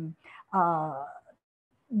um, uh,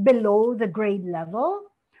 below the grade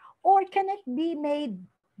level? Or can it be made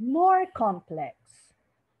more complex,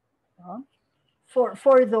 no?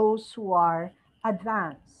 For those who are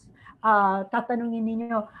advanced? Tatanungin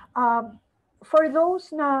ninyo, for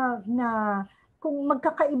those na kung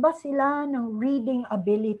magkakaiba sila ng reading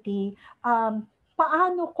ability,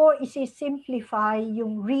 paano ko isi-simplify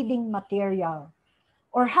yung reading material?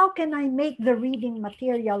 Or how can I make the reading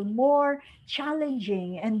material more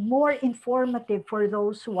challenging and more informative for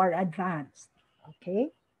those who are advanced?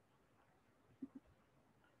 Okay?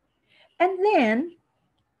 And then,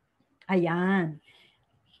 ayan.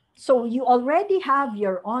 So you already have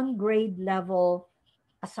your on grade level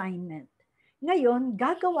assignment. Ngayon,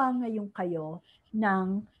 gagawa ngayon kayo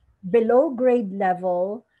ng below grade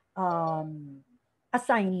level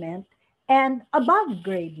assignment and above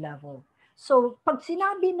grade level. So pag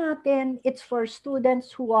sinabi natin it's for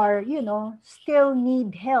students who are, still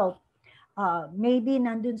need help, maybe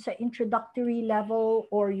nandun sa introductory level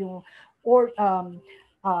or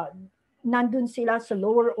nandun sila sa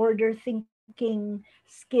lower order thinking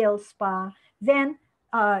skills pa, then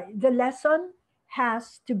the lesson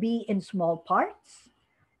has to be in small parts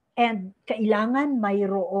and kailangan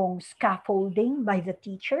mayroong scaffolding by the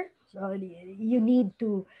teacher. So you need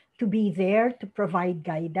to be there to provide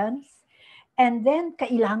guidance. And then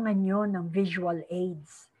kailangan nyo ng visual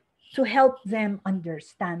aids to help them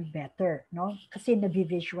understand better, no? Kasi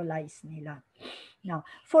na-visualize nila. Now,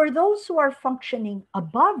 for those who are functioning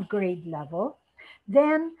above grade level,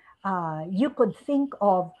 then you could think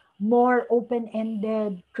of more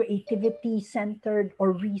open-ended, creativity-centered,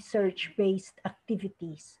 or research-based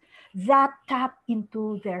activities that tap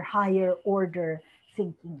into their higher order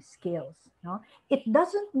thinking skills. No? It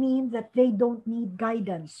doesn't mean that they don't need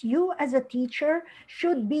guidance. You as a teacher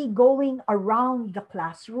should be going around the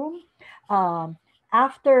classroom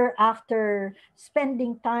after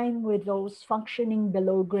spending time with those functioning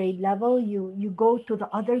below grade level. You go to the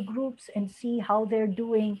other groups and see how they're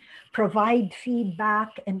doing, provide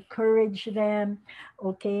feedback, encourage them,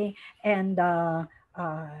 okay? And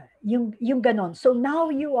yung ganon. So now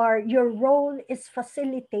your role is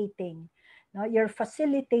facilitating. No? You're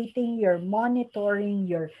facilitating, you're monitoring,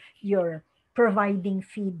 you're providing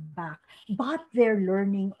feedback, but they're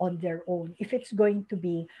learning on their own if it's going to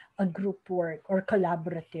be a group work or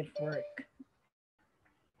collaborative work.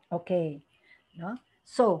 Okay. No?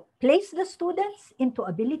 So place the students into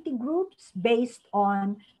ability groups based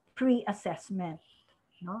on pre-assessment.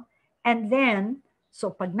 No? And then,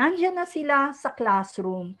 so pag nandiyan na sila sa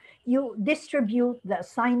classroom, you distribute the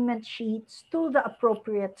assignment sheets to the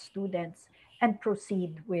appropriate students and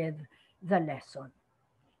proceed with the lesson.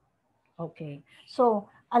 Okay. So,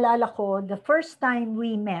 alala ko, the first time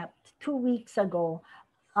we met 2 weeks ago,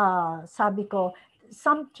 sabi ko,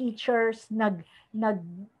 some teachers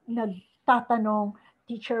nagtatanong,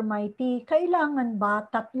 Teacher Mighty, kailangan ba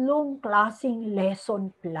 3 klaseng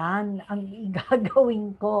lesson plan ang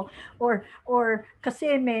gagawin ko? Or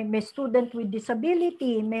kasi may student with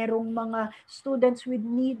disability, merong mga students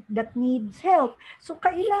that needs help. So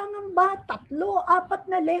kailangan ba 3,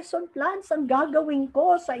 4 na lesson plans ang gagawin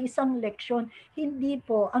ko sa isang leksyon? Hindi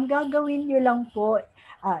po. Ang gagawin nyo lang po,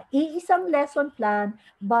 iisang lesson plan,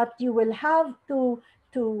 but you will have to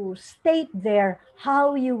state there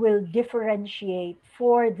how you will differentiate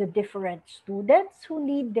for the different students who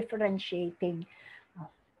need differentiating.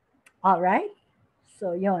 All right?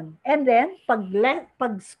 So, yon. And then,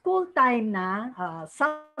 pag school time na,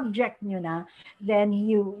 subject nyo na, then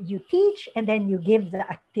you teach and then you give the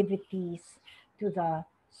activities to the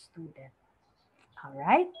student. All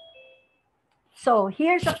right? So,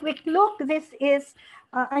 here's a quick look. This is,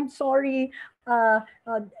 I'm sorry,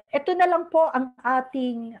 ito na lang po ang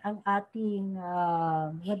ating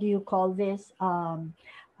what do you call this,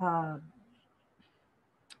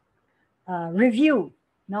 review,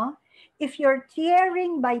 no? If you're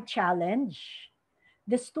tiering by challenge,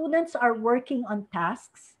 the students are working on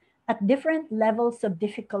tasks at different levels of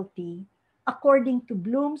difficulty according to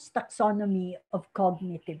Bloom's taxonomy of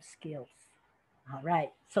cognitive skills. All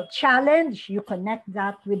right, so challenge, you connect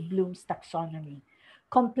that with Bloom's taxonomy.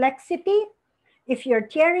 Complexity, If you're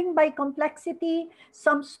tiering by complexity,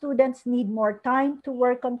 some students need more time to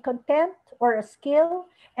work on content or a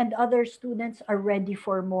skill, and other students are ready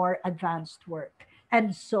for more advanced work.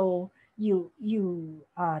 And so you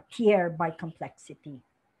tier by complexity.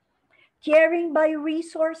 Tiering by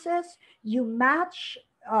resources, you match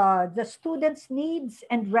the student's needs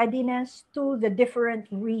and readiness to the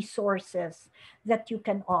different resources that you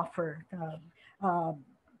can offer,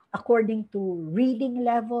 according to reading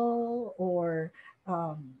level or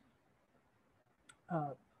um,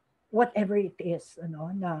 uh, whatever it is,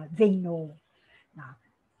 na they know. Na.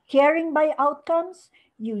 Caring by outcomes,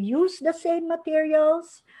 you use the same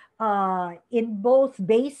materials in both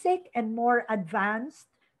basic and more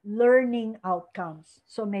advanced learning outcomes.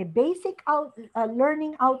 So may basic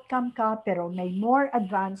learning outcome ka, pero may more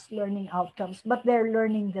advanced learning outcomes, but they're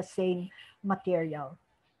learning the same material.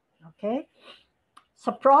 Okay? Sa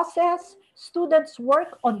process, students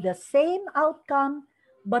work on the same outcome,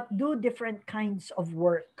 but do different kinds of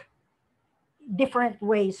work, different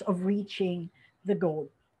ways of reaching the goal.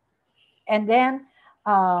 And then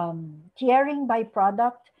tiering by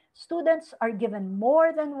product, students are given more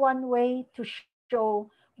than one way to show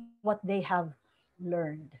what they have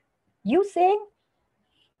learned using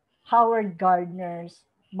Howard Gardner's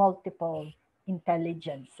multiple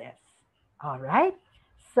intelligences. All right?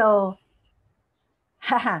 So,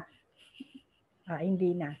 haha,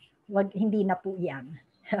 hindi na. Hindi na po yan.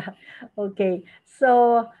 Okay.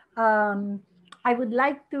 So, I would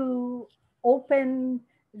like to open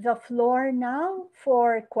the floor now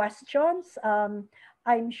for questions.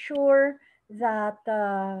 I'm sure that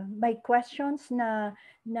my questions na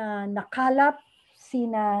nakalap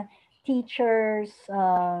sina teachers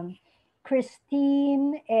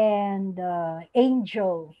Christine and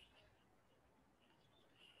Angel.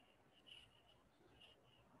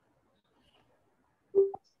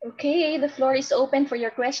 Okay, the floor is open for your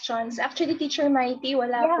questions. Actually, Teacher Mighty,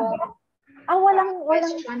 wala po walang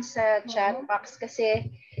questions sa chat box kasi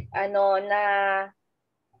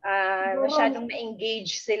masyadong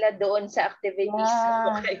na-engage sila doon sa activities.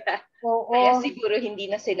 Yeah. Kaya siguro hindi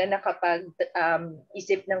na sila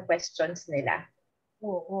nakapag-isip ng questions nila.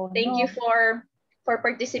 Thank you for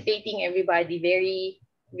participating, everybody. Very,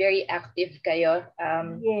 very active kayo.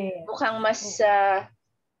 Mukhang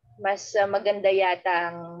mas maganda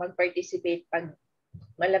yata ang mag-participate pag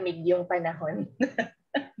malamig yung panahon.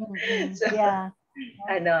 So, yeah.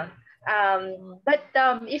 But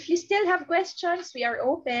if you still have questions, we are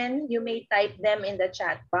open. You may type them in the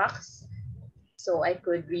chat box so I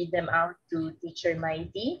could read them out to Teacher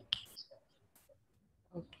Mighty.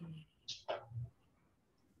 Okay.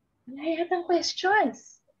 Wala yatang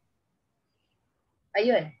questions.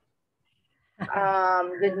 Ayun.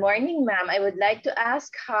 Good morning, ma'am. I would like to ask,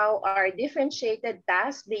 how are differentiated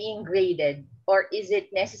tasks being graded, or is it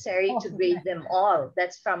necessary to grade them all?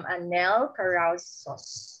 That's from Anel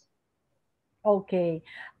Carousos. Okay.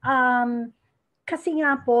 Kasi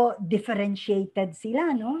nga po differentiated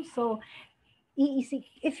sila, no? So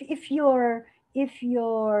if you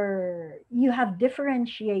have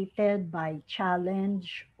differentiated by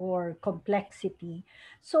challenge or complexity,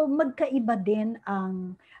 so magkaiba din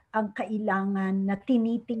ang kailangan na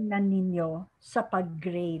tinitingnan ninyo sa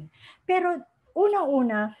pag-grade. Pero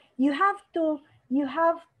una-una, you have to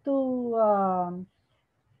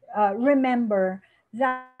remember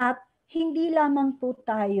that hindi lamang po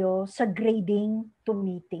tayo sa grading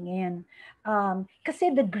tumitingin.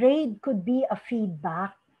 Kasi the grade could be a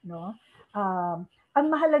feedback, no?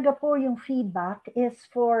 Ang mahalaga po yung feedback is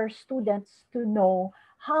for students to know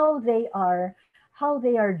how they are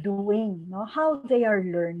doing, no? How they are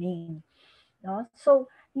learning, no?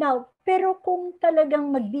 So now, pero kung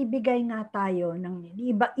talagang magbibigay nga tayo ng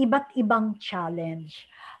iba't ibang challenge,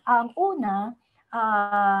 ang una,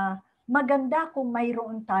 maganda kung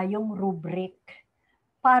mayroon tayong rubric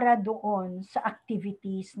para doon sa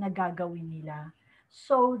activities na gagawin nila,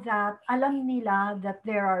 so that alam nila that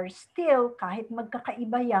there are still, kahit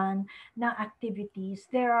magkakaiba yan na activities,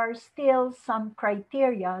 there are still some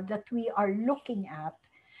criteria that we are looking at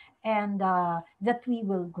and that we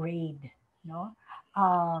will grade, no?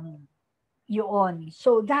 Yun.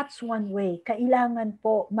 So that's one way. Kailangan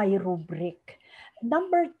po may rubric.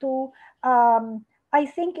 Number two, I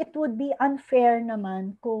think it would be unfair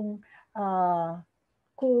naman kung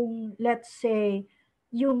let's say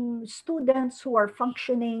yung students who are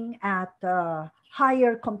functioning at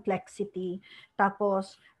higher complexity,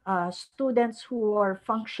 tapos students who are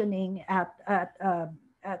functioning at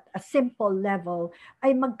a simple level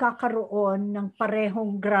ay magkakaroon ng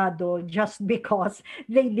parehong grado just because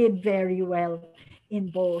they did very well in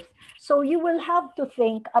both. So you will have to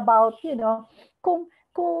think about, you know, kung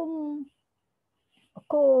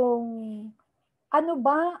kung ano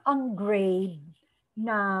ba ang grade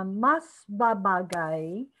na mas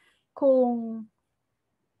babagay kung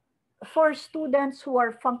for students who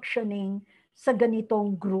are functioning sa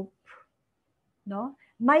ganitong group, no?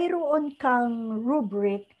 Mayroon kang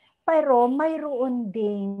rubric, pero mayroon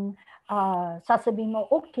ding sasabihin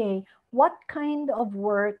mo, okay, what kind of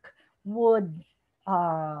work would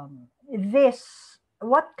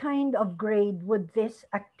what kind of grade would this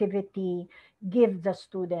activity give the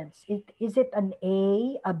students? Is it an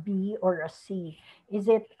A, B, or a C? Is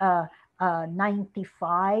it a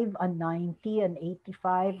 95, a 90, an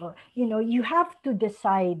 85? Or, you know, you have to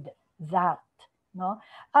decide that. No?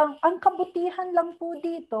 Ang kabutihan lang po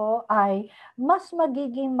dito ay mas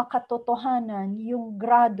magiging makatotohanan yung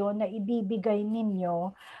grado na ibibigay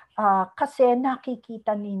ninyo kasi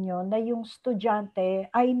nakikita ninyo na yung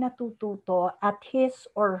estudyante ay natututo at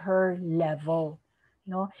his or her level.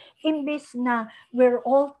 No? Imbis na we're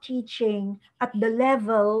all teaching at the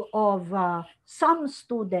level of some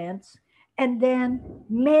students and then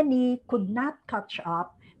many could not catch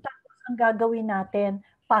up, tapos ang gagawin natin,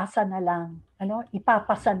 pasa na lang,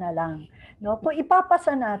 ipapasa na lang, no? Kung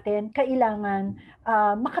ipapasa natin, kailangan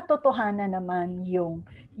makatotohanan naman yung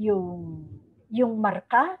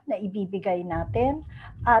marka na ibibigay natin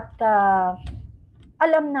at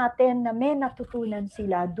alam natin na may natutunan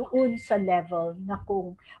sila doon sa level na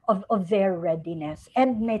of their readiness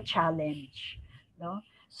and may challenge, no?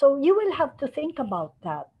 So you will have to think about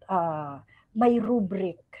that. May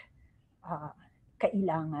rubric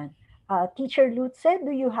kailangan. Teacher Lutze,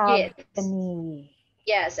 do you have any?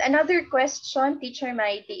 Yes, another question, Teacher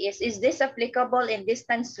Mighty, is this applicable in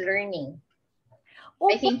distance learning?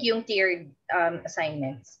 Opo. I think yung tiered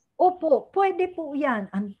assignments. Opo, pwede po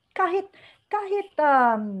yan. Kahit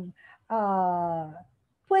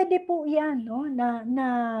pwede po yan, no,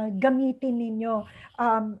 na gamitin ninyo.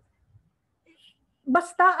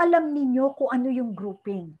 Basta alam ninyo kung ano yung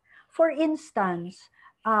grouping. For instance,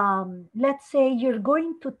 let's say you're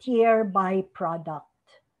going to tier by product,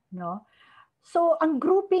 no? So ang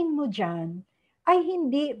grouping mo dyan ay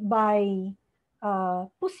hindi by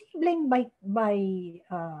posibleng by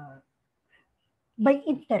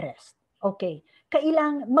interest. Okay.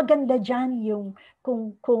 Maganda dyan yung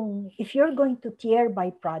kung if you're going to tier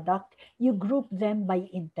by product, you group them by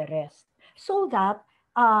interest. So that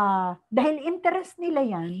dahil interest nila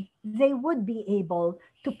yan, they would be able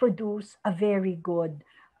to produce a very good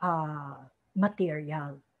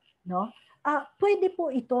material, no? Pwede po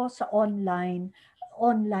ito sa online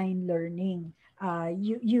learning.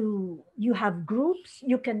 You have groups,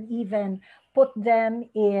 you can even put them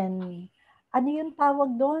in, ano yung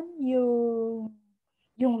tawag doon?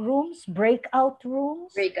 Yung rooms, breakout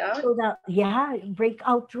rooms. Breakout? So that,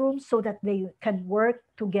 breakout rooms so that they can work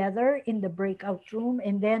together in the breakout room.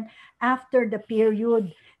 And then after the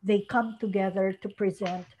period, they come together to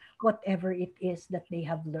present whatever it is that they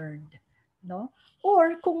have learned. No?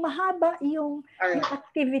 Or kung mahaba yung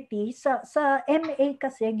activity, sa MA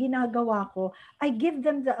kasi ginagawa ko, I give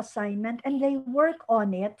them the assignment and they work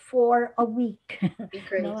on it for a week.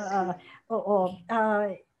 No?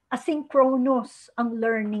 Asynchronous ang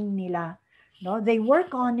learning nila. No? They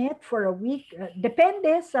work on it for a week.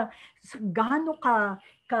 Depende sa gaano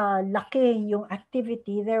kalaki yung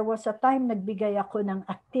activity. There was a time nagbigay ako ng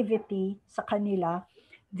activity sa kanila.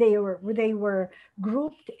 They were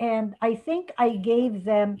grouped and I think I gave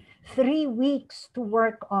them 3 weeks to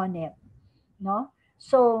work on it. No?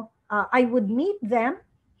 So I would meet them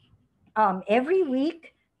every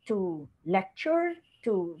week to lecture,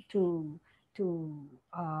 to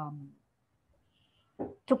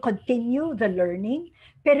continue the learning.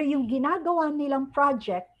 Pero yung ginagawa nilang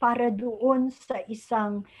project para doon sa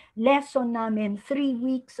isang lesson namin 3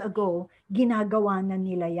 weeks ago, ginagawa na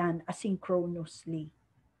nila yan asynchronously.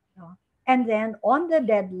 No? And then on the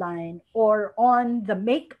deadline or on the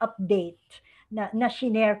make-up date na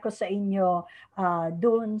shinare ko sa inyo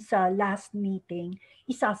doon sa last meeting,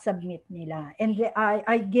 isasubmit nila. And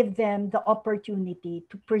I give them the opportunity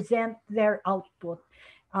to present their output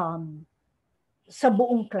sa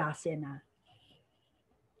buong klase na.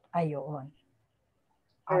 Ayon.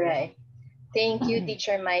 All right. Thank you,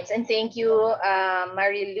 Teacher Mites. And thank you,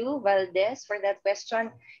 Marilu Valdez, for that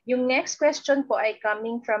question. Yung next question po ay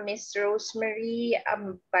coming from Miss Rosemary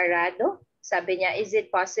Amparado. Sabi niya, is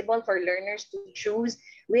it possible for learners to choose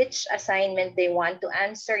which assignment they want to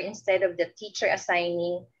answer instead of the teacher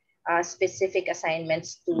assigning specific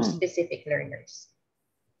assignments to specific learners?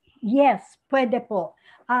 Yes, pwede po.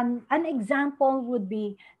 An example would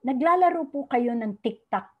be, naglalaro po kayo ng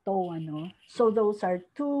tic-tac-toe, ano? So those are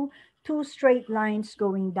two straight lines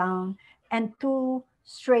going down and two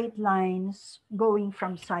straight lines going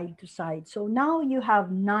from side to side. So now you have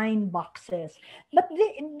 9 boxes. But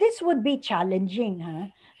this would be challenging, huh?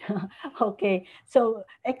 Okay. So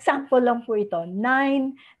example lang po ito,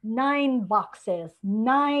 nine boxes,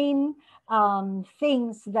 9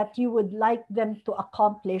 things that you would like them to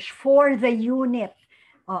accomplish for the unit.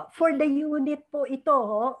 For the unit po ito,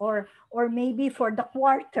 or maybe for the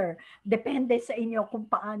quarter. Depende sa inyo kung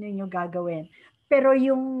paano nyo gagawin. Pero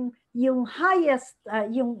yung highest,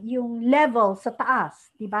 yung level sa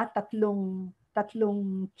taas, di ba? Tatlong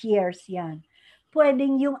tiers yan.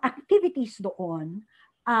 Pwedeng yung activities doon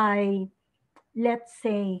ay, let's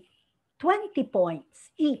say, 20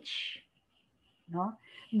 points each. No?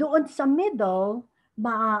 Doon sa middle,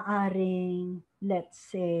 maaaring, let's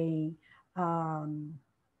say, 30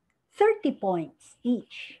 points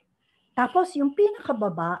each. Tapos yung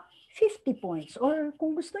pinakababa, 50 points. Or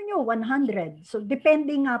kung gusto nyo, 100. So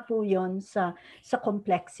depende nga po yon sa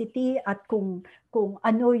complexity at kung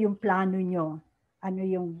ano yung plano nyo. Ano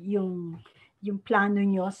yung plano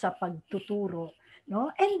nyo sa pagtuturo. No?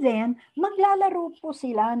 And then, maglalaro po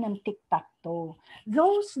sila ng tic-tac-toe.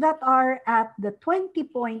 Those that are at the 20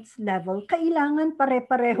 points level, kailangan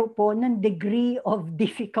pare-pareho po ng degree of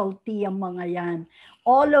difficulty ang mga yan.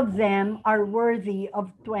 All of them are worthy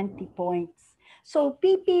of 20 points. So,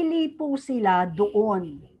 pipili po sila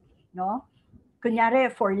doon. No? Kunyari,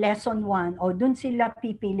 for lesson 1, o dun sila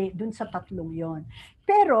pipili, dun sa tatlong yon.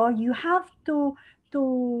 Pero, you have to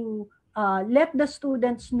let the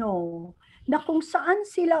students know na kung saan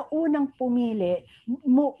sila unang pumili,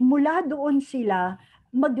 mula doon sila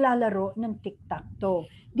maglalaro ng tic-tac-toe.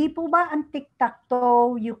 Di po ba ang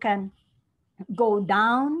tic-tac-toe, you can go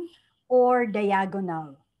down or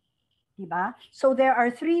diagonal? Diba? So there are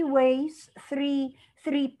 3 ways, three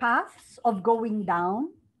paths of going down,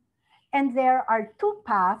 and there are 2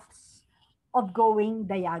 paths of going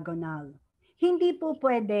diagonal. Hindi po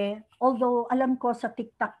pwede, although alam ko sa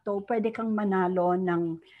tic-tac-toe, pwede kang manalo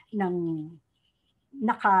ng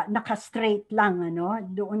naka-straight lang, ano,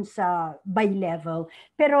 doon sa by level.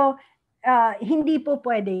 Pero hindi po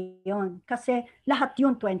pwede yon kasi lahat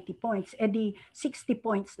yun 20 points. E di 60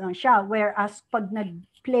 points lang siya. Whereas pag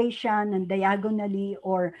nag-play siya ng diagonally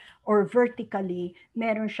or vertically,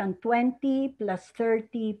 meron siyang 20 plus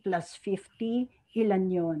 30 plus 50.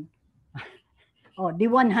 Ilan yun? Di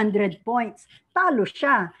 100 points. Talo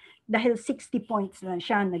siya dahil 60 points lang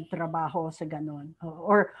siya nagtrabaho sa ganon.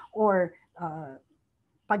 Or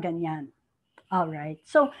paganyan. All right.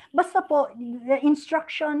 So, basta po, the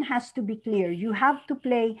instruction has to be clear. You have to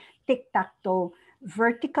play tic-tac-toe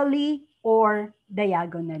vertically or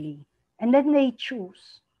diagonally. And then they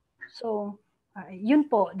choose. So, yun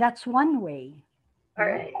po, that's one way. All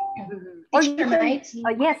right. Or you can,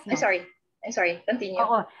 yes. No. I'm sorry. Continue.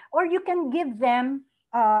 Or you can give them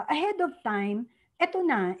ahead of time, ito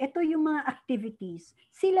yung mga activities.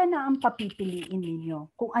 Sila na ang papipiliin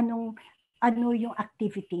ninyo kung ano yung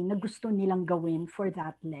activity na gusto nilang gawin for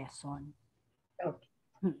that lesson. Okay.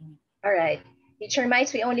 All right. Teacher Mites,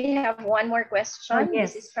 we only have one more question.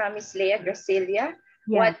 Yes. This is from Ms. Leah Gracilia.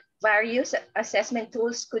 Yeah. What various assessment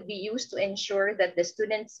tools could be used to ensure that the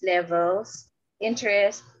students' levels,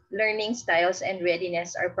 interest, learning styles, and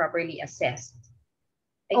readiness are properly assessed?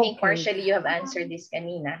 I think partially you have answered this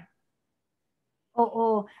kanina.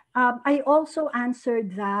 I also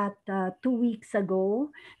answered that 2 weeks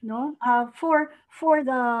ago, no? For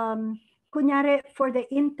the kunyari for the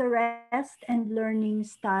interest and learning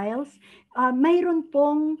styles, mayroon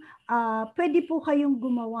pong pwede po kayong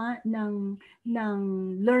gumawa ng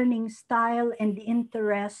learning style and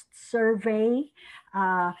interest survey.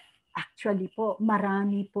 Actually po,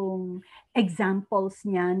 marami pong examples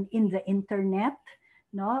niyan in the internet.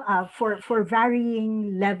 No, for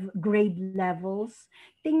varying grade levels,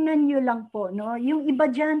 tingnan nyo lang po, no, yung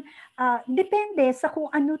iba dyan, depende sa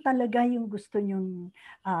kung ano talaga yung gusto nyong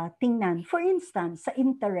tingnan. For instance, sa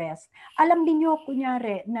interest, alam niyo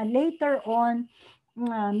kunyari na later on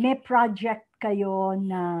may project kayo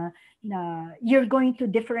na you're going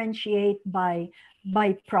to differentiate by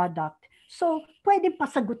product. So, pwede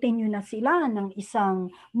pasagutin nyo na sila ng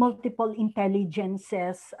isang multiple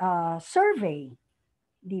intelligences survey.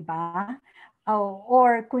 Diba?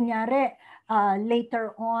 Or kunyari,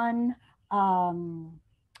 later on,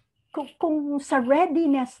 kung sa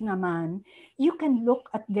readiness naman, you can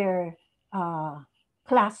look at their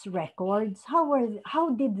class records.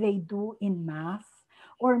 How did they do in math?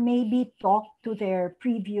 or maybe talk to their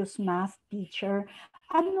previous math teacher.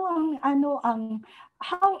 How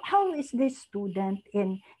is this student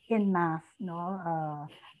in math, no?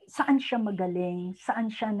 Saan siya magaling,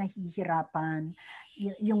 saan siya nahihirapan,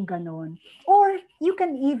 yung ganon. Or you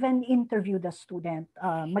can even interview the student,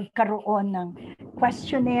 magkaroon ng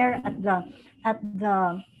questionnaire at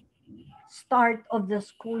the start of the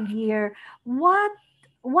school year.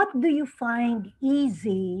 What do you find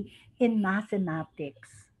easy in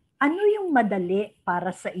mathematics? Ano yung madali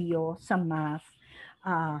para sa iyo sa math?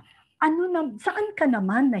 Saan ka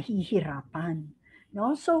naman nahihirapan?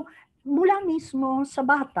 No? So, mula mismo sa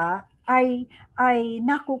bata ay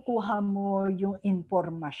nakukuha mo yung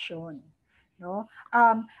impormasyon. No?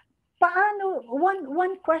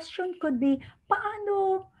 One question could be,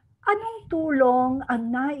 anong tulong ang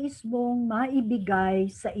nais mong maibigay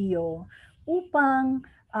sa iyo upang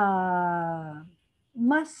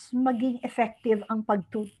mas maging effective ang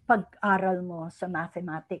pag-aral mo sa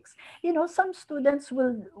mathematics? You know, some students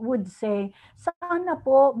would say, sana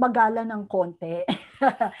po magalan ng konti.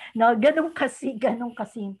 No, ganun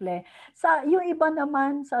kasimple. Yung iba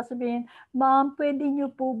naman sasabihin, ma'am, pwede niyo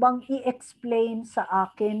po bang i-explain sa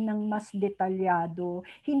akin ng mas detalyado?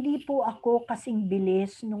 Hindi po ako kasing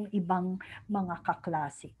bilis nung ibang mga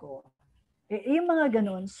kaklase ko. Yung mga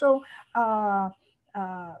ganun. So,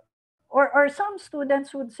 or some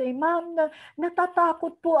students would say, ma'am,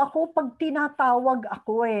 natatakot po ako pag tinatawag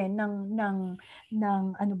ako ng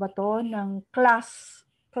ano ba to, ng class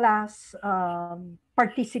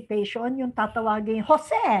participation, yung tatawagin,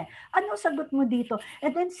 Jose, ano sagot mo dito?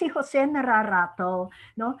 And then si Jose nararato,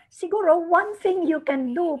 no? Siguro one thing you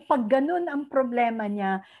can do pag ganun ang problema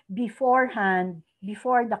niya beforehand,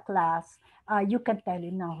 before the class, you can tell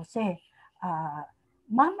him na, Jose,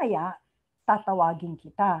 mamaya tatawagin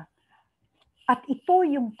kita. At ito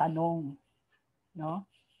yung tanong, no?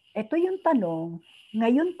 Ito yung tanong,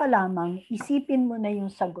 ngayon pa lamang isipin mo na yung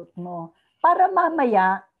sagot mo para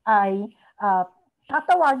mamaya ay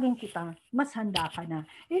tatawagin kita, mas handa ka na.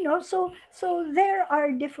 You know, so there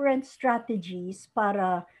are different strategies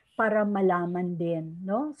para malaman din,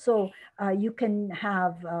 no? So you can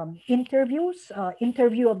have interviews,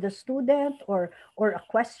 interview of the student, or a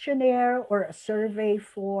questionnaire or a survey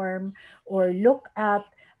form, or look at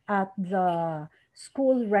the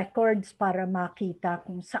school records para makita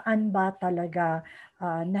kung saan ba talaga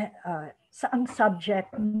saang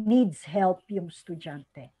subject needs help yung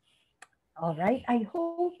estudyante. All right, I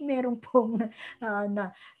hope meron pong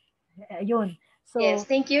yun. So, yes,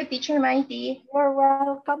 thank you, Teacher Mighty. You're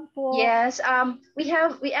welcome po. Yes,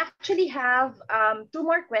 we actually have 2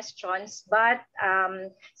 more questions, but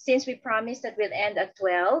since we promised that we'll end at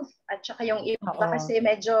 12, at saka yung iba kasi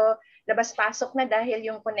medyo labas-pasok na dahil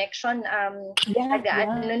yung connection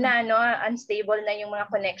unstable na yung mga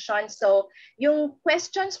connections. So yung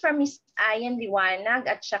questions from Miss Ayan Liwanag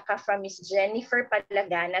at saka from Miss Jennifer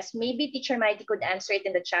Palaganas, maybe Teacher Mighty could answer it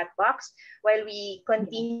in the chat box while we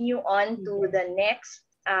continue on to the next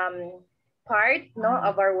part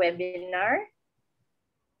of our webinar.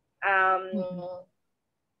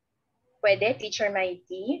 Pwede, Teacher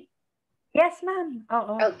Mighty? Yes, ma'am.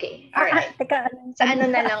 Oo. Okay. All right. Sa ano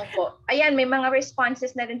na lang po. Ayan, may mga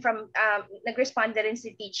responses na rin from, nag-respond na rin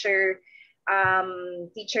si Teacher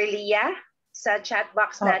Leah sa chat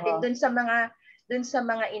box natin dun sa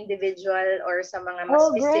mga individual or sa mga mas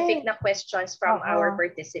specific na questions from our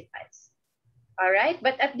participants. All right.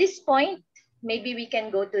 But at this point, maybe we can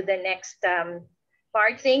go to the next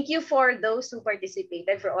part. Thank you for those who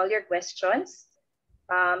participated, for all your questions.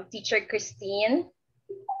 Teacher Christine.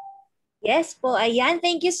 Yes po, ayan.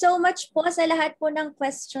 Thank you so much po sa lahat po ng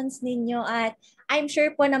questions ninyo, at I'm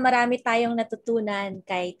sure po na marami tayong natutunan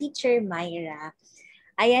kay Teacher Myra.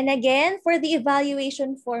 Ayan, again, for the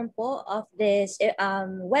evaluation form po of this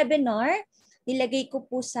webinar, nilagay ko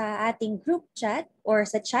po sa ating group chat or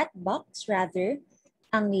sa chat box rather,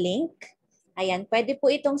 ang link. Ayan, pwede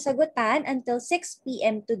po itong sagutan until 6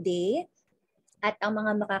 p.m. today, at ang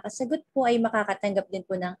mga makakasagot po ay makakatanggap din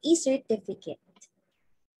po ng e-certificate.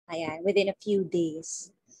 Ayan, within a few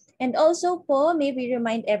days. And also po, maybe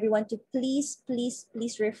remind everyone to please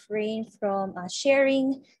refrain from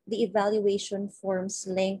sharing the evaluation forms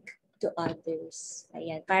link to others.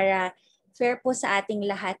 Ayan, para fair po sa ating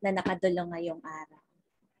lahat na nakadulong ngayong araw.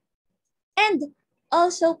 And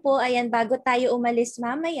also po, ayan, bago tayo umalis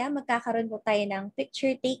mamaya, magkakaroon po tayo ng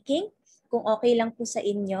picture taking. Kung okay lang po sa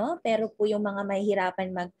inyo, pero po yung mga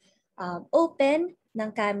mahihirapan mag-open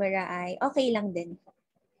ng camera ay okay lang din po.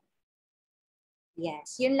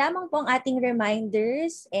 Yes, yun lamang po ang ating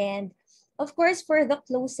reminders. And of course, for the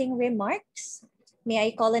closing remarks, May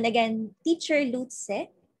I call in again Teacher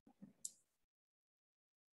Lutse?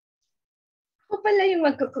 Ako pala yung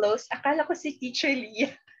magko-close. Akala ko si Teacher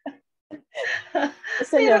Leah.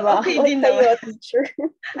 Gusto niya ba? okay Ako din kayo, naman. teacher.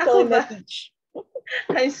 Ikaw Ako ba? na-teach.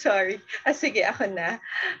 I'm sorry. Sige, ako na.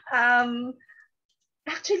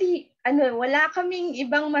 Actually, wala kaming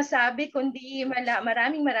ibang masabi kundi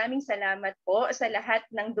maraming salamat po sa lahat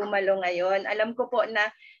ng dumalo ngayon. Alam ko po na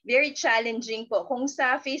very challenging po. Kung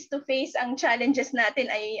sa face-to-face ang challenges natin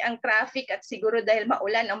ay ang traffic at siguro dahil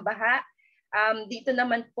maulan ang baha, dito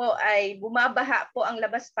naman po ay bumabaha po ang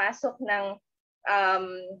labas-pasok ng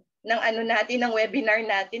webinar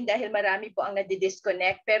natin dahil marami po ang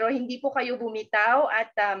nadi-disconnect. Pero hindi po kayo bumitaw at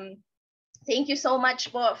thank you so much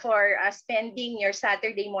po for spending your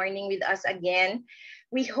Saturday morning with us again.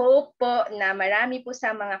 We hope po na marami po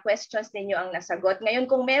sa mga questions ninyo ang nasagot.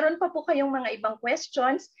 Ngayon, kung meron pa po kayong mga ibang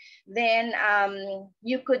questions, then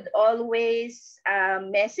you could always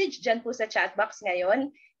message dyan po sa chat box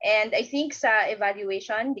ngayon. And I think sa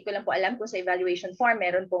evaluation, di ko lang po alam kung sa evaluation form,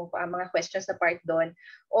 meron pong mga questions na part doon.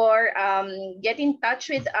 Or get in touch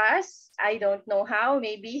with us. I don't know how,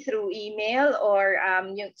 maybe through email or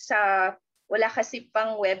yung wala kasi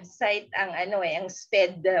pang website ang ang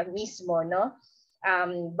SPED mismo, no?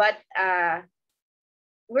 But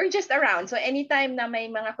we're just around. So anytime na may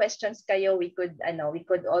mga questions kayo, we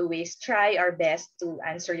could always try our best to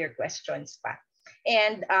answer your questions pa.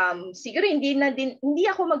 And siguro hindi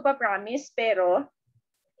ako magpa-promise, pero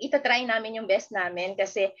itatry namin yung best namin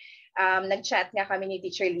kasi nag-chat nga kami ni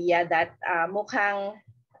Teacher Leah that mukhang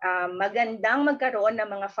magandang magkaroon ng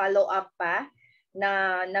mga follow-up pa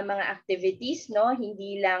na mga activities, no?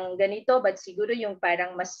 Hindi lang ganito, but siguro yung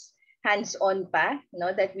parang mas hands-on pa,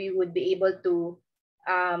 no? That we would be able to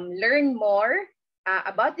learn more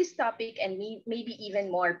about this topic and maybe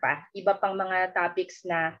even more pa. Iba pang mga topics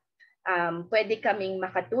na pwede kaming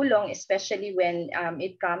makatulong, especially when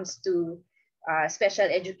it comes to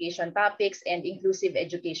special education topics and inclusive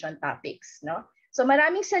education topics, no? So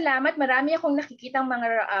maraming salamat. Marami akong nakikitang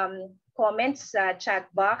mga comments sa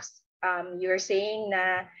chat box. You're saying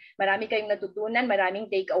na marami kayong natutunan, maraming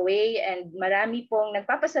takeaway, and marami pong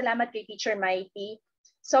nagpapasalamat kay Teacher Mighty.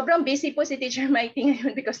 Sobrang busy po si Teacher Mighty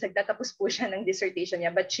ngayon because nagtatapos po siya ng dissertation niya.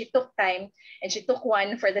 But she took time and she took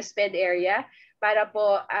one for the SPED area para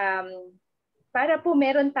po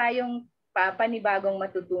meron tayong panibagong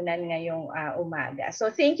matutunan ngayong umaga. So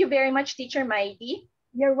thank you very much, Teacher Mighty.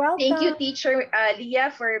 You're welcome. Thank you, Teacher Leah,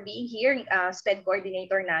 for being here, SPED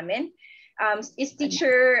coordinator namin. Is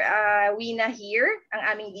Teacher Wina here,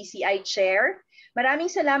 ang aming DCI chair. Maraming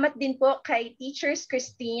salamat din po kay Teacher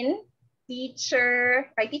Christine, Teacher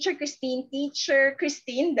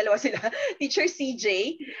Christine, dalawa sila, Teacher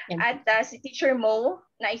CJ, at si Teacher Mo,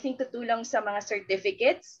 na I think tutulong sa mga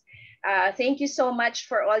certificates. Thank you so much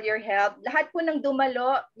for all your help. Lahat po ng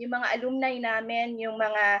dumalo, yung mga alumni namin, yung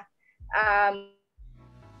mga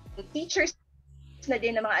teachers na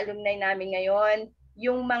din ng mga alumni namin ngayon,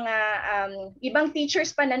 yung mga ibang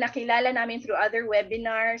teachers pa na nakilala namin through other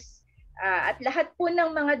webinars, at lahat po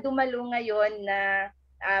ng mga dumalo ngayon na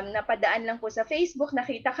napadaan lang po sa Facebook,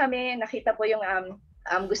 nakita po yung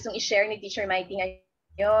gustong i-share ni Teacher Mighty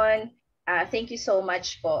ngayon. Thank you so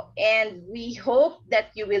much po. And we hope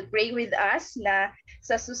that you will pray with us na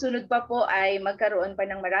sa susunod pa po ay magkaroon pa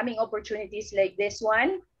ng maraming opportunities like this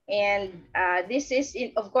one. And this is,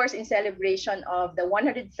 of course, in celebration of the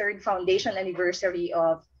 103rd Foundation Anniversary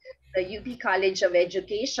of the UP College of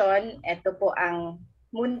Education. Ito po ang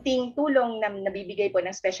munting tulong na nabibigay po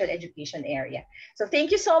ng special education area. So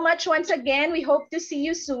thank you so much once again. We hope to see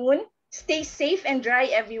you soon. Stay safe and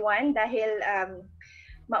dry, everyone, dahil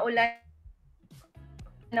maulan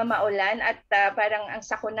at parang ang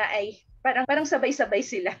sakuna ay parang sabay-sabay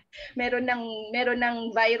sila. Meron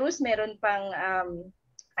ng virus, meron pang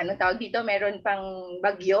meron pang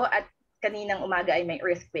bagyo, at kaninang umaga ay may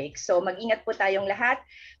earthquake. So mag-ingat po tayong lahat.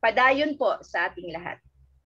 Padayon po sa ating lahat.